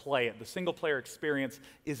have to play it. The single-player experience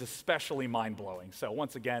is especially mind-blowing. So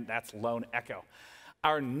once again, that's Lone Echo.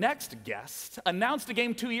 Our next guest announced a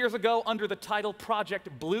game 2 years ago under the title Project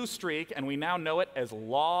Blue Streak, and we now know it as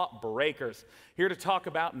Lawbreakers. Here to talk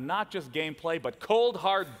about not just gameplay, but cold,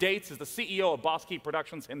 hard dates is the CEO of Boss Key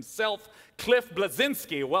Productions himself, Cliff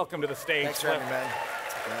Bleszinski. Welcome to the stage. Thanks for having me, man.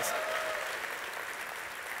 Thanks.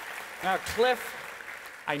 Now, Cliff,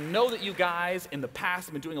 I know that you guys in the past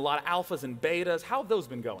have been doing a lot of alphas and betas. How have those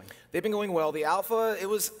been going? They've been going well. The alpha, it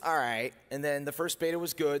was all right. And then the first beta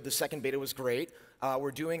was good. The second beta was great. We're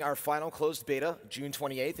doing our final closed beta June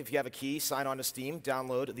 28th. If you have a key, sign on to Steam,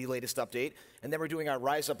 download the latest update. And then we're doing our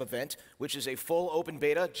Rise Up event, which is a full open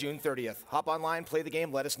beta June 30th. Hop online, play the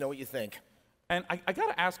game, let us know what you think. And I got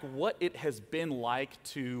to ask what it has been like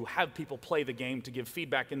to have people play the game, to give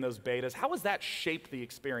feedback in those betas. How has that shaped the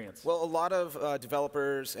experience? Well, a lot of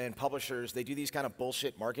developers and publishers, they do these kind of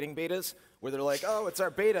bullshit marketing betas where they're like, oh, it's our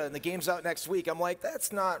beta and the game's out next week. I'm like,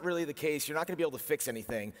 that's not really the case. You're not going to be able to fix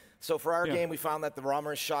anything. So for our game, we found that the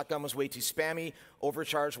Raumer's shotgun was way too spammy.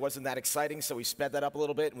 Overcharge wasn't that exciting, so we sped that up a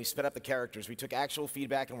little bit, and we sped up the characters. We took actual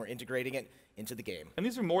feedback, and we're integrating it into the game. And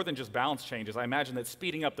these are more than just balance changes. I imagine that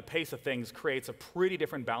speeding up the pace of things creates a pretty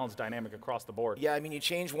different balance dynamic across the board. Yeah, I mean, you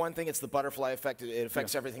change one thing, it's the butterfly effect. It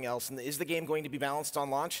affects everything else. And is the game going to be balanced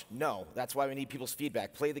on launch? No. That's why we need people's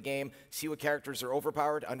feedback. Play the game, see what characters are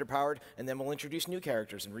overpowered, underpowered, and then we'll introduce new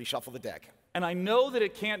characters and reshuffle the deck. And I know that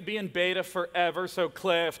it can't be in beta forever, so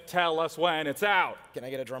Cliff, tell us when it's out. Can I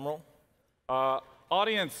get a drum roll?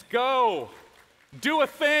 Audience, go! Do a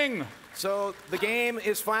thing! So the game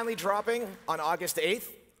is finally dropping on August 8th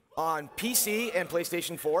on PC and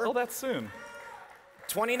PlayStation 4. Oh, that's soon.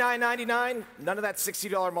 $29.99, none of that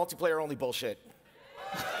 $60 multiplayer only bullshit.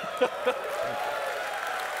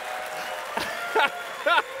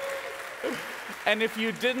 And if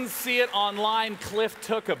you didn't see it online, Cliff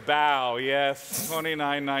took a bow. Yes,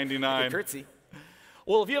 $29.99. Curtsy.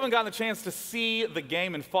 Well, if you haven't gotten the chance to see the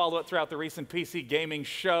game and follow it throughout the recent PC gaming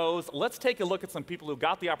shows, let's take a look at some people who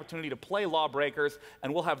got the opportunity to play Lawbreakers,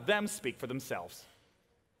 and we'll have them speak for themselves.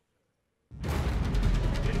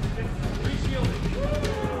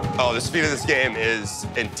 Oh, the speed of this game is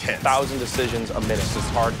intense. 1,000 decisions a minute. This is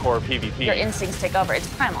hardcore PvP. Your instincts take over. It's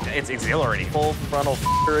primal. It's exhilarating. Full frontal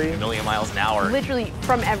f***ery. A million miles an hour. Literally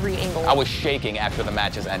from every angle. I was shaking after the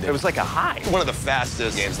matches ended. It was like a high. One of the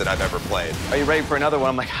fastest games that I've ever played. Are you ready for another one?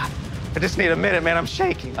 I'm like, I just need a minute, man. I'm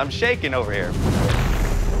shaking. I'm shaking over here.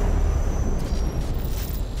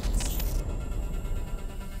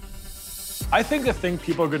 I think the thing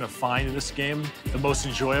people are going to find in this game the most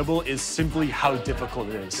enjoyable is simply how difficult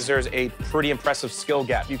it is. There's a pretty impressive skill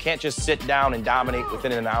gap. You can't just sit down and dominate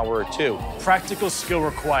within an hour or two. Practical skill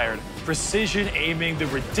required. Precision aiming, the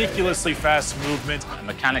ridiculously fast movement. And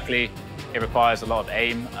mechanically, it requires a lot of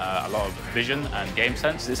aim, a lot of vision and game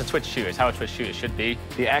sense. It's a twitch shooter. It's how a twitch shooter should be.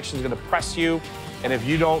 The action's going to press you, and if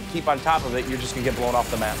you don't keep on top of it, you're just going to get blown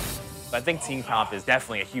off the map. I think team comp is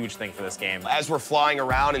definitely a huge thing for this game. As we're flying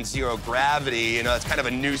around in zero gravity, you know, it's kind of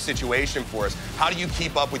a new situation for us. How do you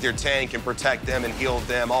keep up with your tank and protect them and heal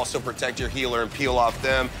them, also protect your healer and peel off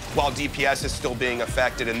them while DPS is still being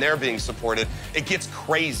affected and they're being supported? It gets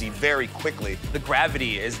crazy very quickly. The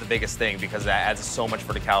gravity is the biggest thing because that adds so much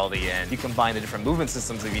verticality, and you combine the different movement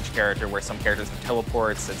systems of each character where some characters have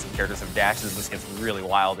teleports and some characters have dashes. This gets really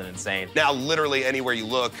wild and insane. Now, literally anywhere you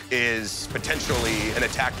look is potentially an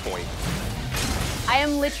attack point. I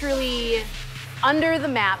am literally under the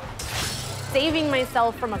map, saving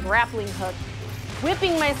myself from a grappling hook,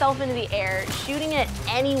 whipping myself into the air, shooting at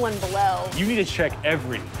anyone below. You need to check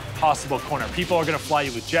every possible corner. People are going to fly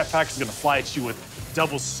you with jetpacks, they're going to fly at you with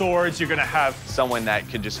double swords. You're going to have someone that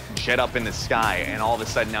could just jet up in the sky, and all of a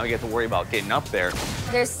sudden now you have to worry about getting up there.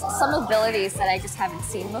 There's some abilities that I just haven't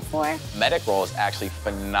seen before. Medic role is actually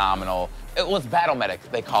phenomenal. It was battle medic,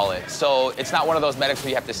 they call it. So it's not one of those medics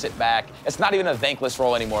where you have to sit back. It's not even a thankless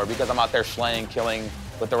role anymore because I'm out there slaying, killing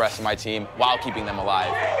with the rest of my team while keeping them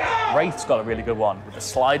alive. Wraith's got a really good one. With the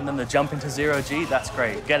sliding and the jump into zero G, that's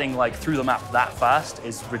great. Getting like through the map that fast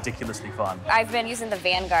is ridiculously fun. I've been using the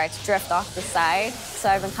Vanguard to drift off the side, so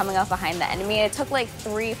I've been coming up behind the enemy. It took like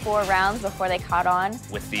 3-4 rounds before they caught on.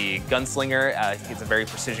 With the Gunslinger, he's a very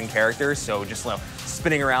precision character, so just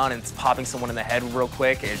spinning around and popping someone in the head real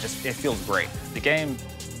quick. It feels great. The game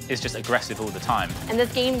is just aggressive all the time. And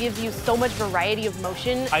this game gives you so much variety of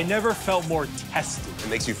motion. I never felt more tested. It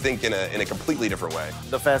makes you think in a completely different way.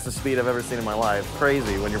 The fastest speed I've ever seen in my life.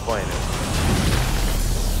 Crazy when you're playing it.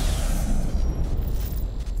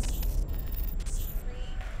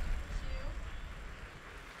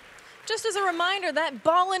 Just as a reminder, that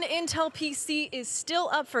Ballin' Intel PC is still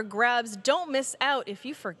up for grabs. Don't miss out if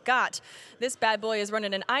you forgot. This bad boy is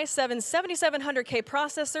running an i7 7700K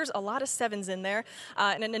processors, a lot of 7s in there,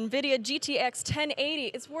 and an NVIDIA GTX 1080.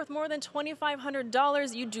 It's worth more than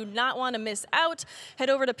 $2,500. You do not want to miss out. Head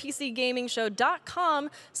over to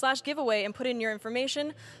PCGamingShow.com/giveaway and put in your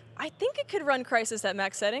information. I think it could run Crysis at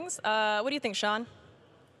max settings. What do you think, Sean?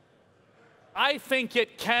 I think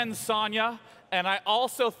it can, Sonia. And I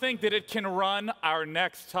also think that it can run our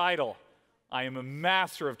next title. I am a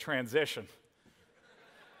master of transition.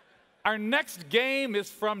 Our next game is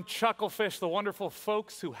from Chucklefish, the wonderful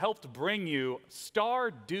folks who helped bring you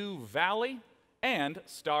Stardew Valley and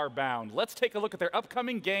Starbound. Let's take a look at their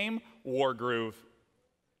upcoming game, Wargroove.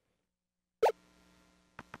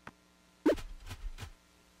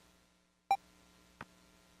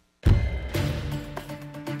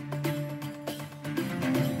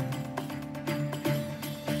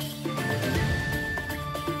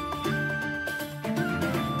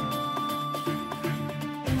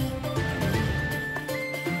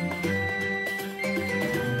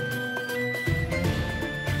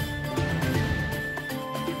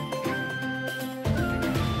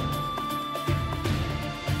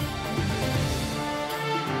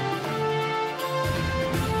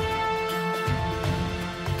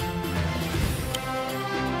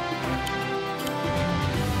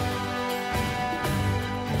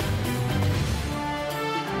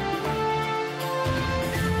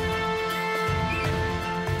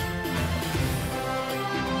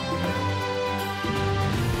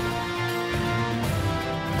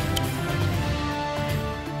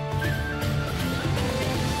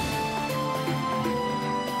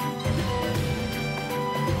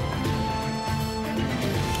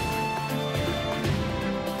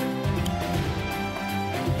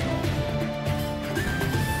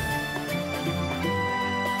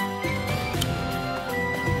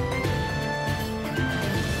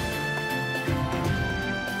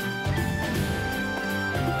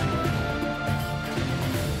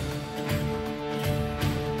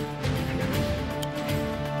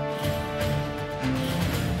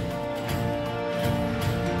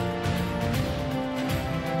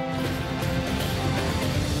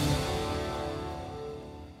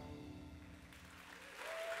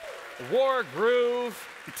 Wargroove.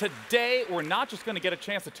 Today, we're not just going to get a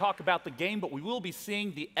chance to talk about the game, but we will be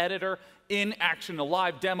seeing the editor in action, a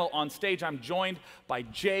live demo on stage. I'm joined by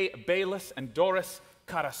Jay Bayless and Doris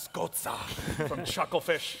Karaskotsa from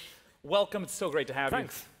Chucklefish. Welcome. It's so great to have you.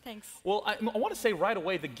 Thanks. Well, I want to say right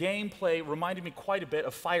away, the gameplay reminded me quite a bit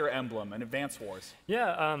of Fire Emblem and Advance Wars.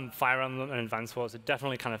 Yeah, Fire Emblem and Advance Wars are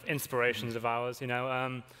definitely kind of inspirations of ours. You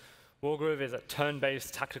know, Wargroove is a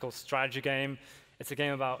turn-based tactical strategy game. It's a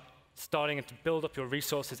game about starting to build up your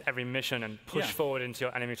resources every mission and push forward into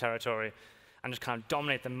your enemy territory and just kind of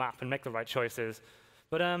dominate the map and make the right choices.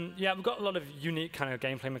 But yeah, we've got a lot of unique kind of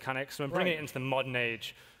gameplay mechanics, and we're bringing it into the modern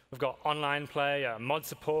age. We've got online play, mod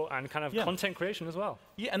support, and kind of content creation as well.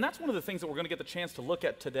 Yeah, and that's one of the things that we're going to get the chance to look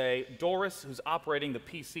at today. Doris, who's operating the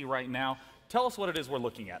PC right now, tell us what it is we're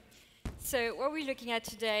looking at. So what we're looking at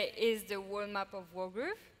today is the world map of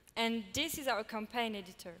Wargroove, and this is our campaign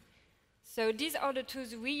editor. So these are the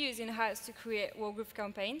tools we use in-house to create Wargroove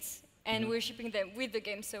campaigns, and we're shipping them with the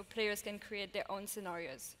game so players can create their own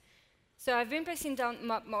scenarios. So I've been placing down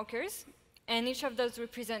map markers, and each of those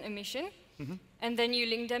represent a mission, and then you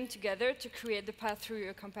link them together to create the path through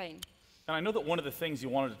your campaign. And I know that one of the things you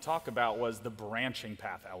wanted to talk about was the branching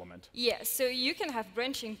path element. Yeah, so you can have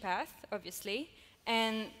branching path, obviously,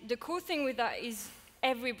 and the cool thing with that is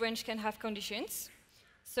every branch can have conditions.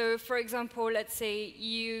 So for example, let's say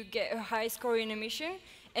you get a high score in a mission,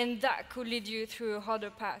 and that could lead you through a harder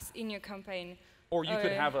path in your campaign. Or you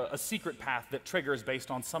could have a secret path that triggers based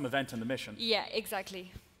on some event in the mission. Yeah,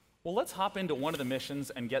 exactly. Well, let's hop into one of the missions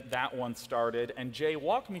and get that one started. And Jay,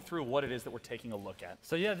 walk me through what it is that we're taking a look at.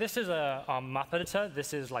 So yeah, this is our map editor.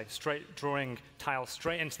 This is like straight drawing tiles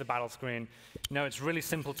straight into the battle screen. You know, it's really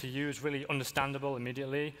simple to use, really understandable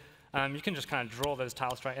immediately. You can just kind of draw those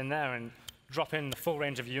tiles straight in there and drop in the full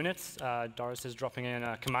range of units. Doris is dropping in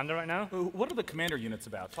a commander right now. What are the commander units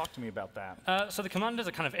about? Talk to me about that. So the commanders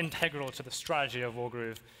are kind of integral to the strategy of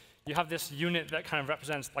Wargroove. You have this unit that kind of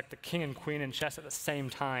represents like the king and queen in chess at the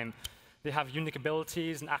same time. They have unique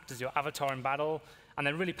abilities and act as your avatar in battle, and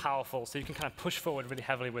they're really powerful, so you can kind of push forward really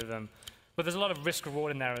heavily with them. But there's a lot of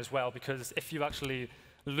risk-reward in there as well, because if you actually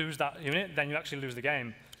lose that unit, then you actually lose the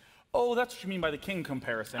game. Oh, that's what you mean by the king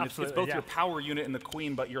comparison. Absolutely, it's both yeah. your power unit and the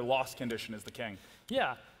queen, but your loss condition is the king.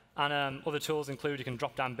 Yeah, and other tools include you can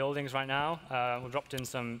drop down buildings right now. We've dropped in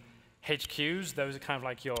some HQs. Those are kind of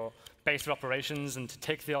like your base of operations, and to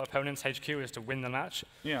take the opponent's HQ is to win the match.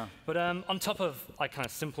 Yeah. But on top of like kind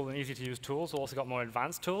of simple and easy to use tools, we've also got more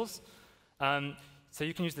advanced tools. So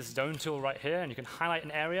you can use this zone tool right here, and you can highlight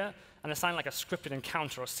an area and assign like a scripted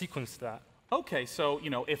encounter or sequence to that. Okay, so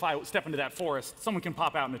if I step into that forest, someone can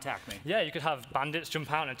pop out and attack me. Yeah, you could have bandits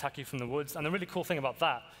jump out and attack you from the woods. And the really cool thing about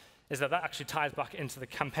that is that that actually ties back into the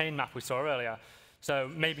campaign map we saw earlier. So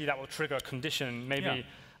maybe that will trigger a condition. Maybe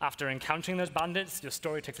after encountering those bandits, your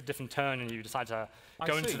story takes a different turn and you decide to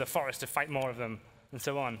go into the forest to fight more of them, and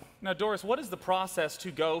so on. Now, Doris, what is the process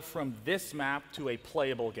to go from this map to a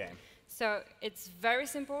playable game? So it's very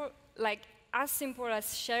simple, like as simple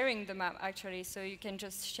as sharing the map, actually. So you can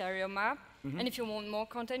just share your map. And if you want more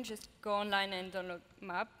content, just go online and download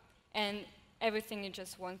map. And everything in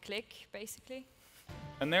just one click, basically.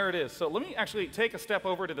 And there it is. So let me actually take a step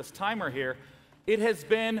over to this timer here. It has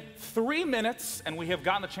been 3 minutes, and we have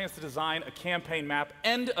gotten the chance to design a campaign map,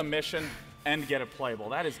 end a mission, and get it playable.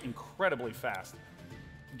 That is incredibly fast.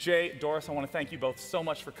 Jay, Doris, I want to thank you both so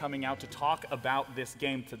much for coming out to talk about this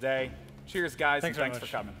game today. Cheers, guys, and thanks for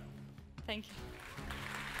coming. Thank you.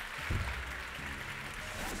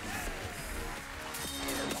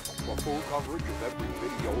 For full coverage of every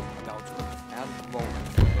video, announcement, and moment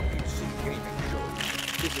from the PC Gaming Show,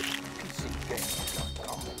 visit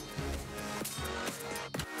PCGaming.com.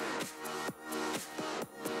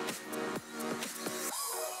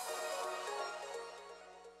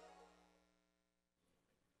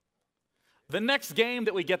 The next game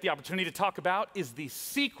that we get the opportunity to talk about is the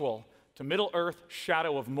sequel to Middle-earth: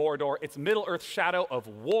 Shadow of Mordor. It's Middle-earth: Shadow of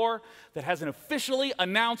War that has an officially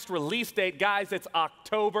announced release date. Guys, it's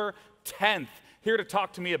October 10th. Here to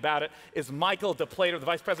talk to me about it is Michael DePlater, the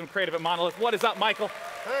Vice President of Creative at Monolith. What is up, Michael?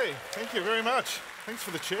 Hey, thank you very much. Thanks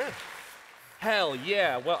for the chair. Hell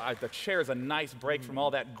yeah. Well, the chair is a nice break from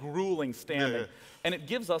all that grueling standing. And it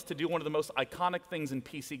gives us to do one of the most iconic things in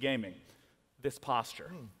PC gaming, this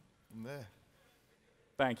posture. There.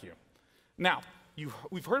 Thank you. Now,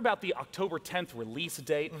 we've heard about the October 10th release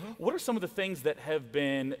date. What are some of the things that have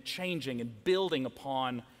been changing and building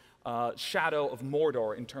upon Shadow of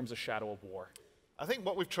Mordor in terms of Shadow of War? I think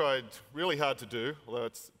what we've tried really hard to do, although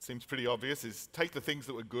it seems pretty obvious, is take the things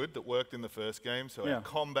that were good, that worked in the first game, so our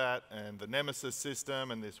combat and the Nemesis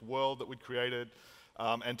system and this world that we'd created,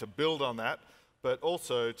 and to build on that, but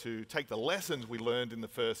also to take the lessons we learned in the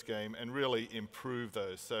first game and really improve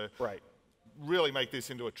those. So really make this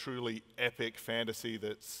into a truly epic fantasy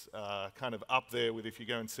that's kind of up there with if you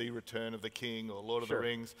go and see Return of the King or Lord of the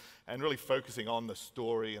Rings, and really focusing on the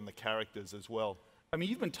story and the characters as well. I mean,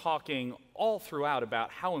 you've been talking all throughout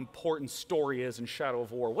about how important story is in Shadow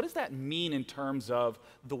of War. What does that mean in terms of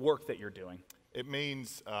the work that you're doing? It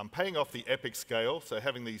means paying off the epic scale, so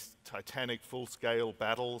having these titanic full-scale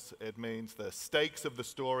battles. It means the stakes of the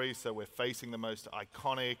story, so we're facing the most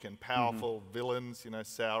iconic and powerful villains, you know,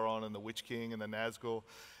 Sauron and the Witch King and the Nazgul.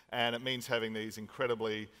 And it means having these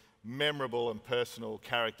incredibly memorable and personal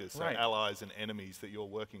characters, so allies and enemies that you're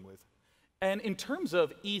working with. And in terms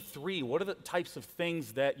of E3, what are the types of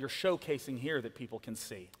things that you're showcasing here that people can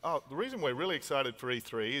see? Oh, the reason we're really excited for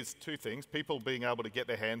E3 is two things. People being able to get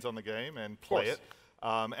their hands on the game and play it.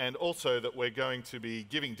 And also that we're going to be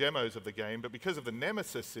giving demos of the game. But because of the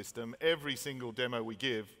Nemesis system, every single demo we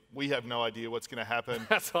give, we have no idea what's going to happen.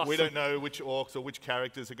 That's awesome. We don't know which orcs or which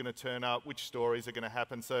characters are going to turn up, which stories are going to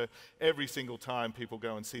happen. So every single time people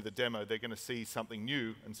go and see the demo, they're going to see something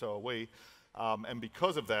new, and so are we. And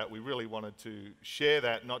because of that, we really wanted to share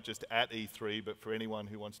that, not just at E3, but for anyone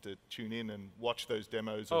who wants to tune in and watch those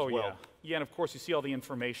demos as well. Yeah, and of course, you see all the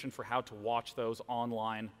information for how to watch those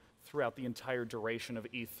online throughout the entire duration of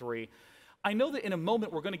E3. I know that in a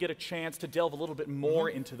moment, we're going to get a chance to delve a little bit more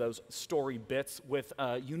into those story bits with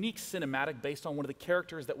a unique cinematic based on one of the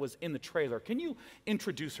characters that was in the trailer. Can you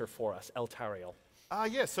introduce her for us, Eltariel?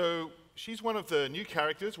 Yeah, so she's one of the new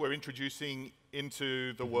characters we're introducing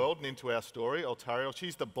into the world and into our story, Eltariel.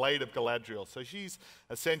 She's the Blade of Galadriel. So she's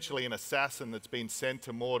essentially an assassin that's been sent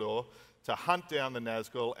to Mordor to hunt down the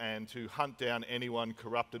Nazgul and to hunt down anyone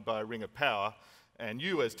corrupted by a Ring of Power. And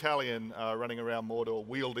you, as Talion, are running around Mordor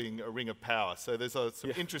wielding a Ring of Power. So there's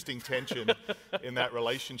some interesting tension in that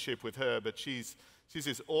relationship with her. But she's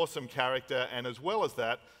this awesome character, and as well as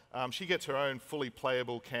that, she gets her own fully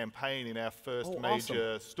playable campaign in our first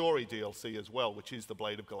major story DLC as well, which is the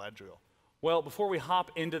Blade of Galadriel. Well, before we hop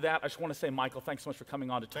into that, I just want to say, Michael, thanks so much for coming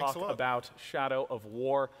on to talk about Shadow of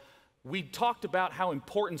War. We talked about how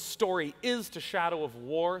important story is to Shadow of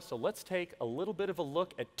War, so let's take a little bit of a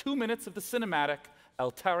look at 2 minutes of the cinematic,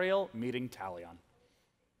 Eltariel meeting Talion.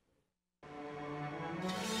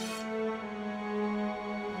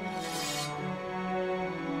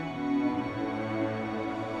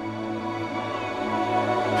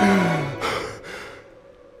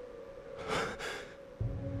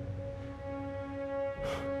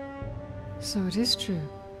 So it is true.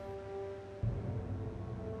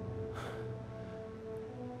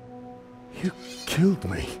 You killed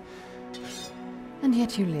me. And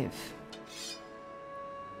yet you live.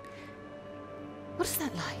 What is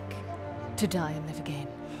that like, to die and live again?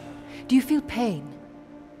 Do you feel pain?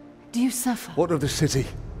 Do you suffer? What of the city?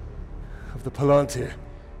 Of the Palantir?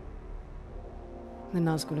 The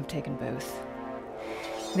Nazgul have taken both.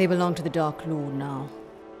 They belong to the Dark Lord now.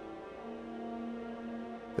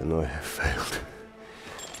 Then I have failed.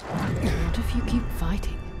 What if you keep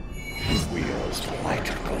fighting? Wields the light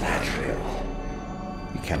of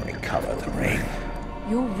Galadriel. We can recover the ring.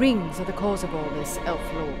 Your rings are the cause of all this, Elf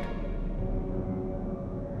Lord.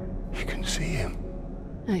 You can see him.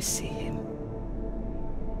 I see him.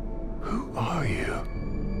 Who are you?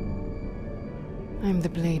 I'm the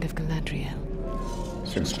Blade of Galadriel.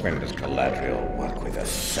 Since when does Galadriel work with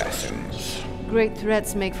assassins? Great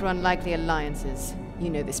threats make for unlikely alliances. You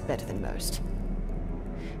know this better than most.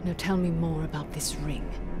 Now tell me more about this ring.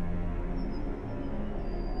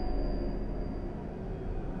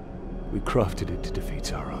 We crafted it to defeat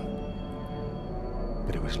Sauron.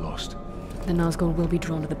 But it was lost. The Nazgul will be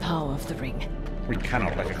drawn to the power of the ring. We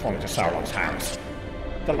cannot let it fall into Sauron's hands.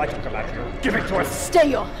 The light of Galadriel, give it to us! Stay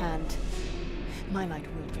your hand! My light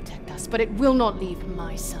will protect us, but it will not leave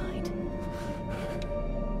my side.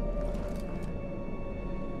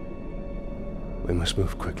 We must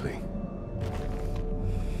move quickly.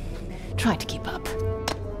 Try to keep up.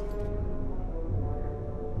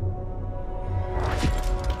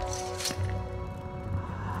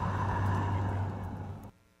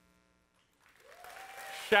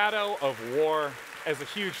 Shadow of War. As a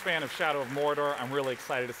huge fan of Shadow of Mordor, I'm really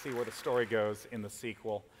excited to see where the story goes in the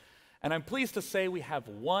sequel. And I'm pleased to say we have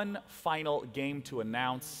one final game to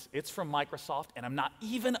announce. It's from Microsoft, and I'm not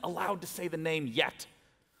even allowed to say the name yet.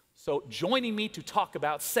 So joining me to talk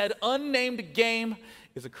about said unnamed game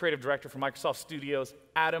is a creative director from Microsoft Studios,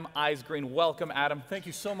 Adam Isgreen. Welcome, Adam. Thank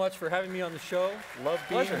you so much for having me on the show. Love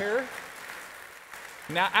being here.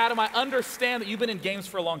 Now, Adam, I understand that you've been in games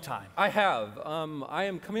for a long time. I have. I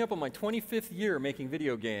am coming up on my 25th year making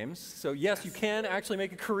video games. So yes, you can actually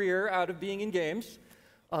make a career out of being in games.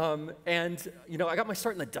 And, you know, I got my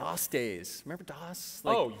start in the DOS days. Remember DOS?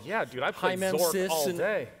 Like, oh, yeah, dude, I played Zork all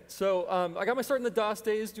day. So I got my start in the DOS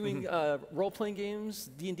days doing role-playing games,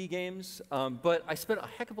 D&D games, but I spent a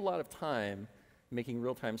heck of a lot of time making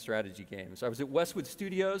real-time strategy games. I was at Westwood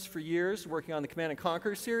Studios for years working on the Command &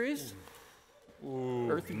 Conquer series,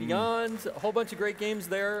 Earth and Beyond, a whole bunch of great games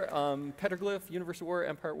there, Petroglyph, Universe of War,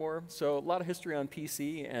 Empire at War, so a lot of history on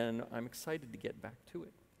PC, and I'm excited to get back to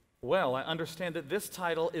it. Well, I understand that this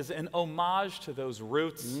title is an homage to those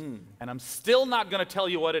roots, and I'm still not going to tell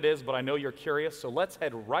you what it is, but I know you're curious, so let's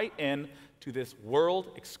head right in to this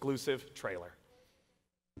world-exclusive trailer.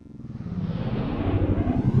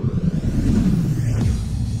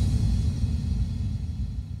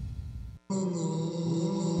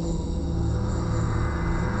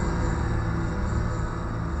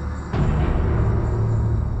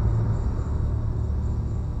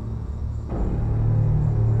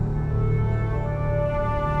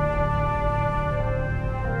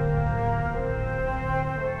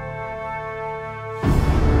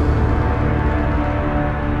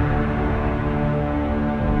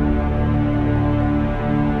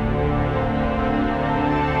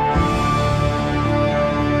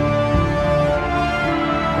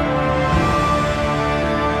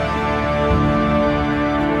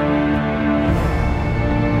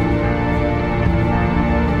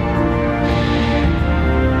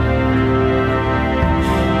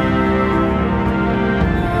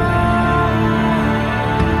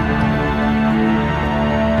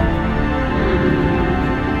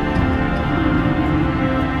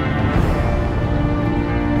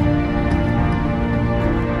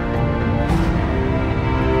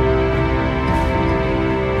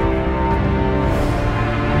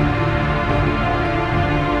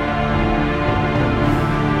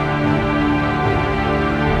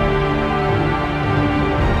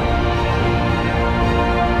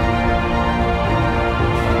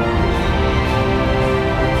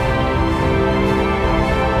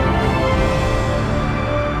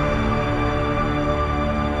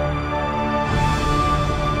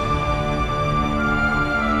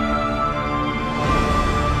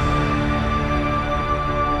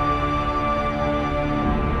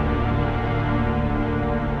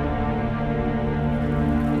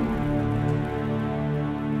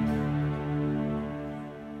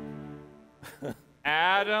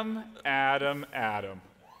 Adam.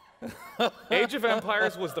 Age of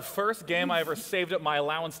Empires was the first game I ever saved up my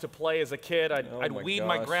allowance to play as a kid. I'd weed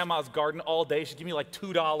my grandma's garden all day. She'd give me like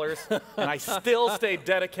 $2, and I still stayed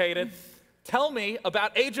dedicated. Tell me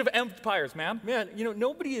about Age of Empires, man. Man, you know,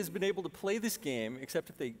 nobody has been able to play this game except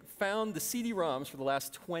if they found the CD-ROMs for the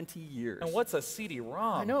last 20 years. And what's a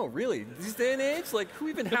CD-ROM? I know, really. These day and age, like, who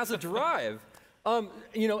even has a drive?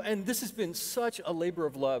 You know, and this has been such a labor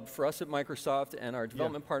of love for us at Microsoft and our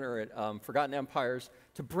development partner at Forgotten Empires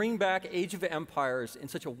to bring back Age of Empires in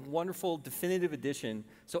such a wonderful, definitive edition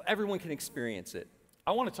so everyone can experience it.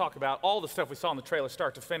 I want to talk about all the stuff we saw in the trailer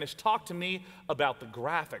start to finish. Talk to me about the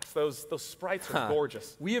graphics. Those sprites are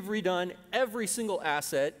gorgeous. We have redone every single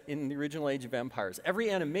asset in the original Age of Empires. Every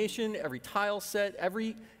animation, every tile set,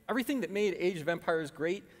 everything that made Age of Empires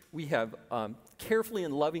great, we have carefully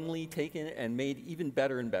and lovingly taken and made even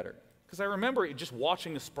better and better. Because I remember just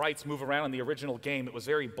watching the sprites move around in the original game. It was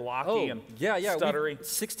very blocky and stuttery.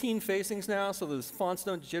 16 facings now, so those fonts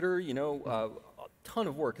don't jitter. You know, a ton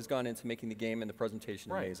of work has gone into making the game and the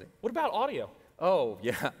presentation amazing. What about audio? Oh,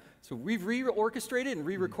 yeah. So we've re-orchestrated and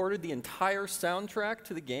re-recorded the entire soundtrack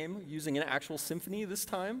to the game using an actual symphony this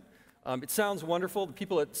time. It sounds wonderful. The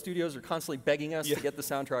people at studios are constantly begging us to get the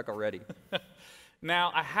soundtrack already.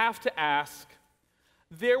 Now, I have to ask,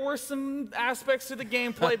 there were some aspects to the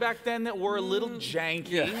gameplay back then that were a little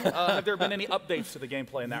janky. Have there been any updates to the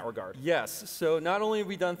gameplay in that regard? Yes. So not only have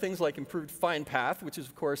we done things like improved Find Path, which is,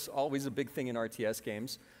 of course, always a big thing in RTS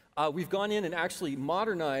games, we've gone in and actually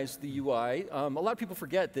modernized the UI. A lot of people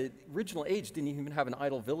forget that original Age didn't even have an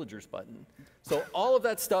idle villagers button. So all of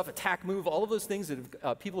that stuff, attack, move, all of those things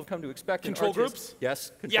that people have come to expect in RTS. Control groups?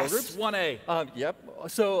 Yes, control groups. 1A. Yep.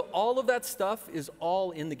 So all of that stuff is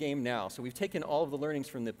all in the game now. So we've taken all of the learnings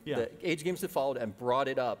from the Age games that followed and brought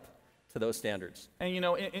it up to those standards. And you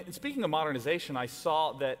know, speaking of modernization, I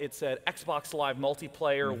saw that it said Xbox Live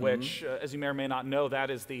Multiplayer, which, as you may or may not know,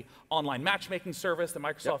 that is the online matchmaking service that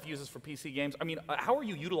Microsoft uses for PC games. I mean, how are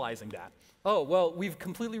you utilizing that? Oh, well, we've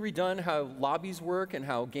completely redone how lobbies work and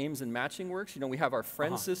how games and matching works. You know, we have our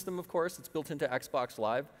friend system, of course, it's built into Xbox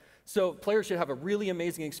Live. So players should have a really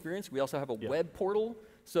amazing experience. We also have a web portal,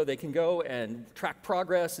 so they can go and track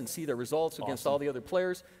progress and see their results against all the other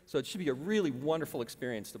players. So it should be a really wonderful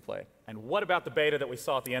experience to play. And what about the beta that we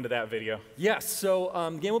saw at the end of that video? Yes, so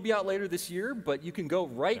the game will be out later this year, but you can go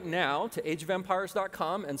right now to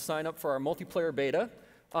ageofempires.com and sign up for our multiplayer beta.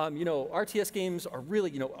 You know, RTS games are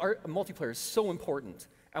really, you know, our multiplayer is so important.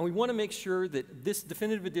 And we want to make sure that this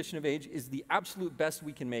definitive edition of Age is the absolute best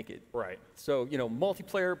we can make it. Right. So, you know,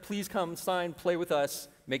 multiplayer, please come sign, play with us,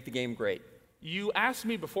 make the game great. You asked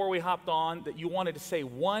me before we hopped on that you wanted to say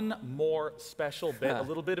one more special bit, a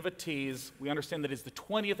little bit of a tease. We understand that it's the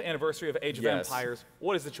 20th anniversary of Age of Empires.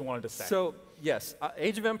 What is it you wanted to say? So, yes,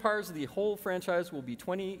 Age of Empires, the whole franchise will be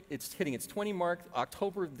it's hitting its 20 mark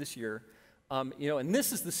October of this year. You know, and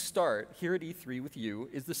this is the start, here at E3 with you,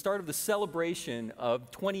 is the start of the celebration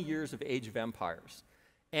of 20 years of Age of Empires.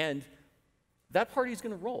 And that party is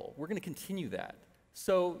going to roll. We're going to continue that.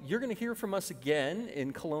 So you're going to hear from us again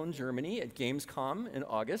in Cologne, Germany at Gamescom in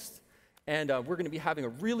August. And we're going to be having a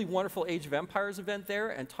really wonderful Age of Empires event there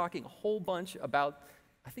and talking a whole bunch about,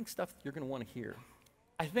 I think, stuff you're going to want to hear.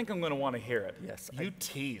 I think I'm going to want to hear it. Yes. You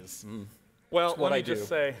tease. Well, let me just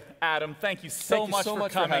say, Adam, thank you so much for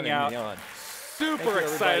coming out. Super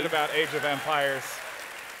excited about Age of Empires.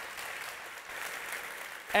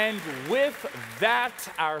 And with that,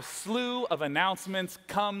 our slew of announcements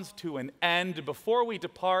comes to an end. Before we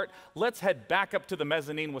depart, let's head back up to the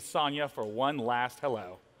mezzanine with Sonia for one last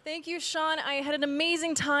hello. Thank you, Sean. I had an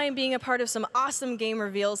amazing time being a part of some awesome game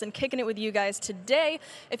reveals and kicking it with you guys today.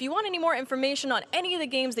 If you want any more information on any of the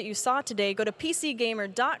games that you saw today, go to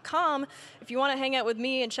PCGamer.com. If you want to hang out with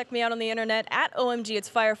me and check me out on the internet, at OMG It's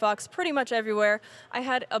Firefox, pretty much everywhere. I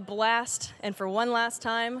had a blast, and for one last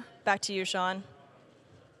time, back to you, Sean.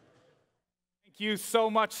 Thank you so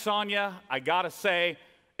much, Sonia. I gotta say,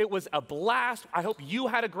 it was a blast. I hope you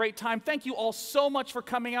had a great time. Thank you all so much for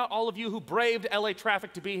coming out, all of you who braved LA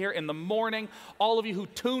traffic to be here in the morning, all of you who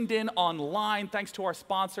tuned in online. Thanks to our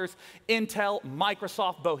sponsors, Intel,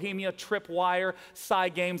 Microsoft, Bohemia, Tripwire,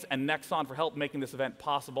 Cygames, and Nexon for help making this event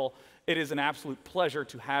possible. It is an absolute pleasure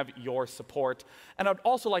to have your support. And I'd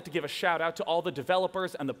also like to give a shout out to all the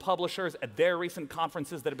developers and the publishers at their recent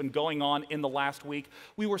conferences that have been going on in the last week.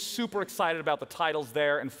 We were super excited about the titles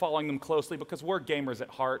there and following them closely because we're gamers at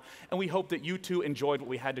heart, and we hope that you too enjoyed what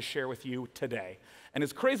we had to share with you today. And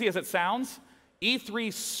as crazy as it sounds,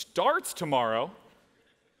 E3 starts tomorrow.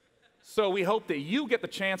 So we hope that you get the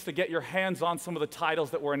chance to get your hands on some of the titles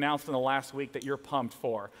that were announced in the last week that you're pumped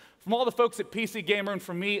for. From all the folks at PC Gamer and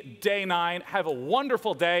from me, Day 9, have a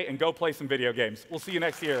wonderful day and go play some video games. We'll see you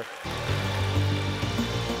next year.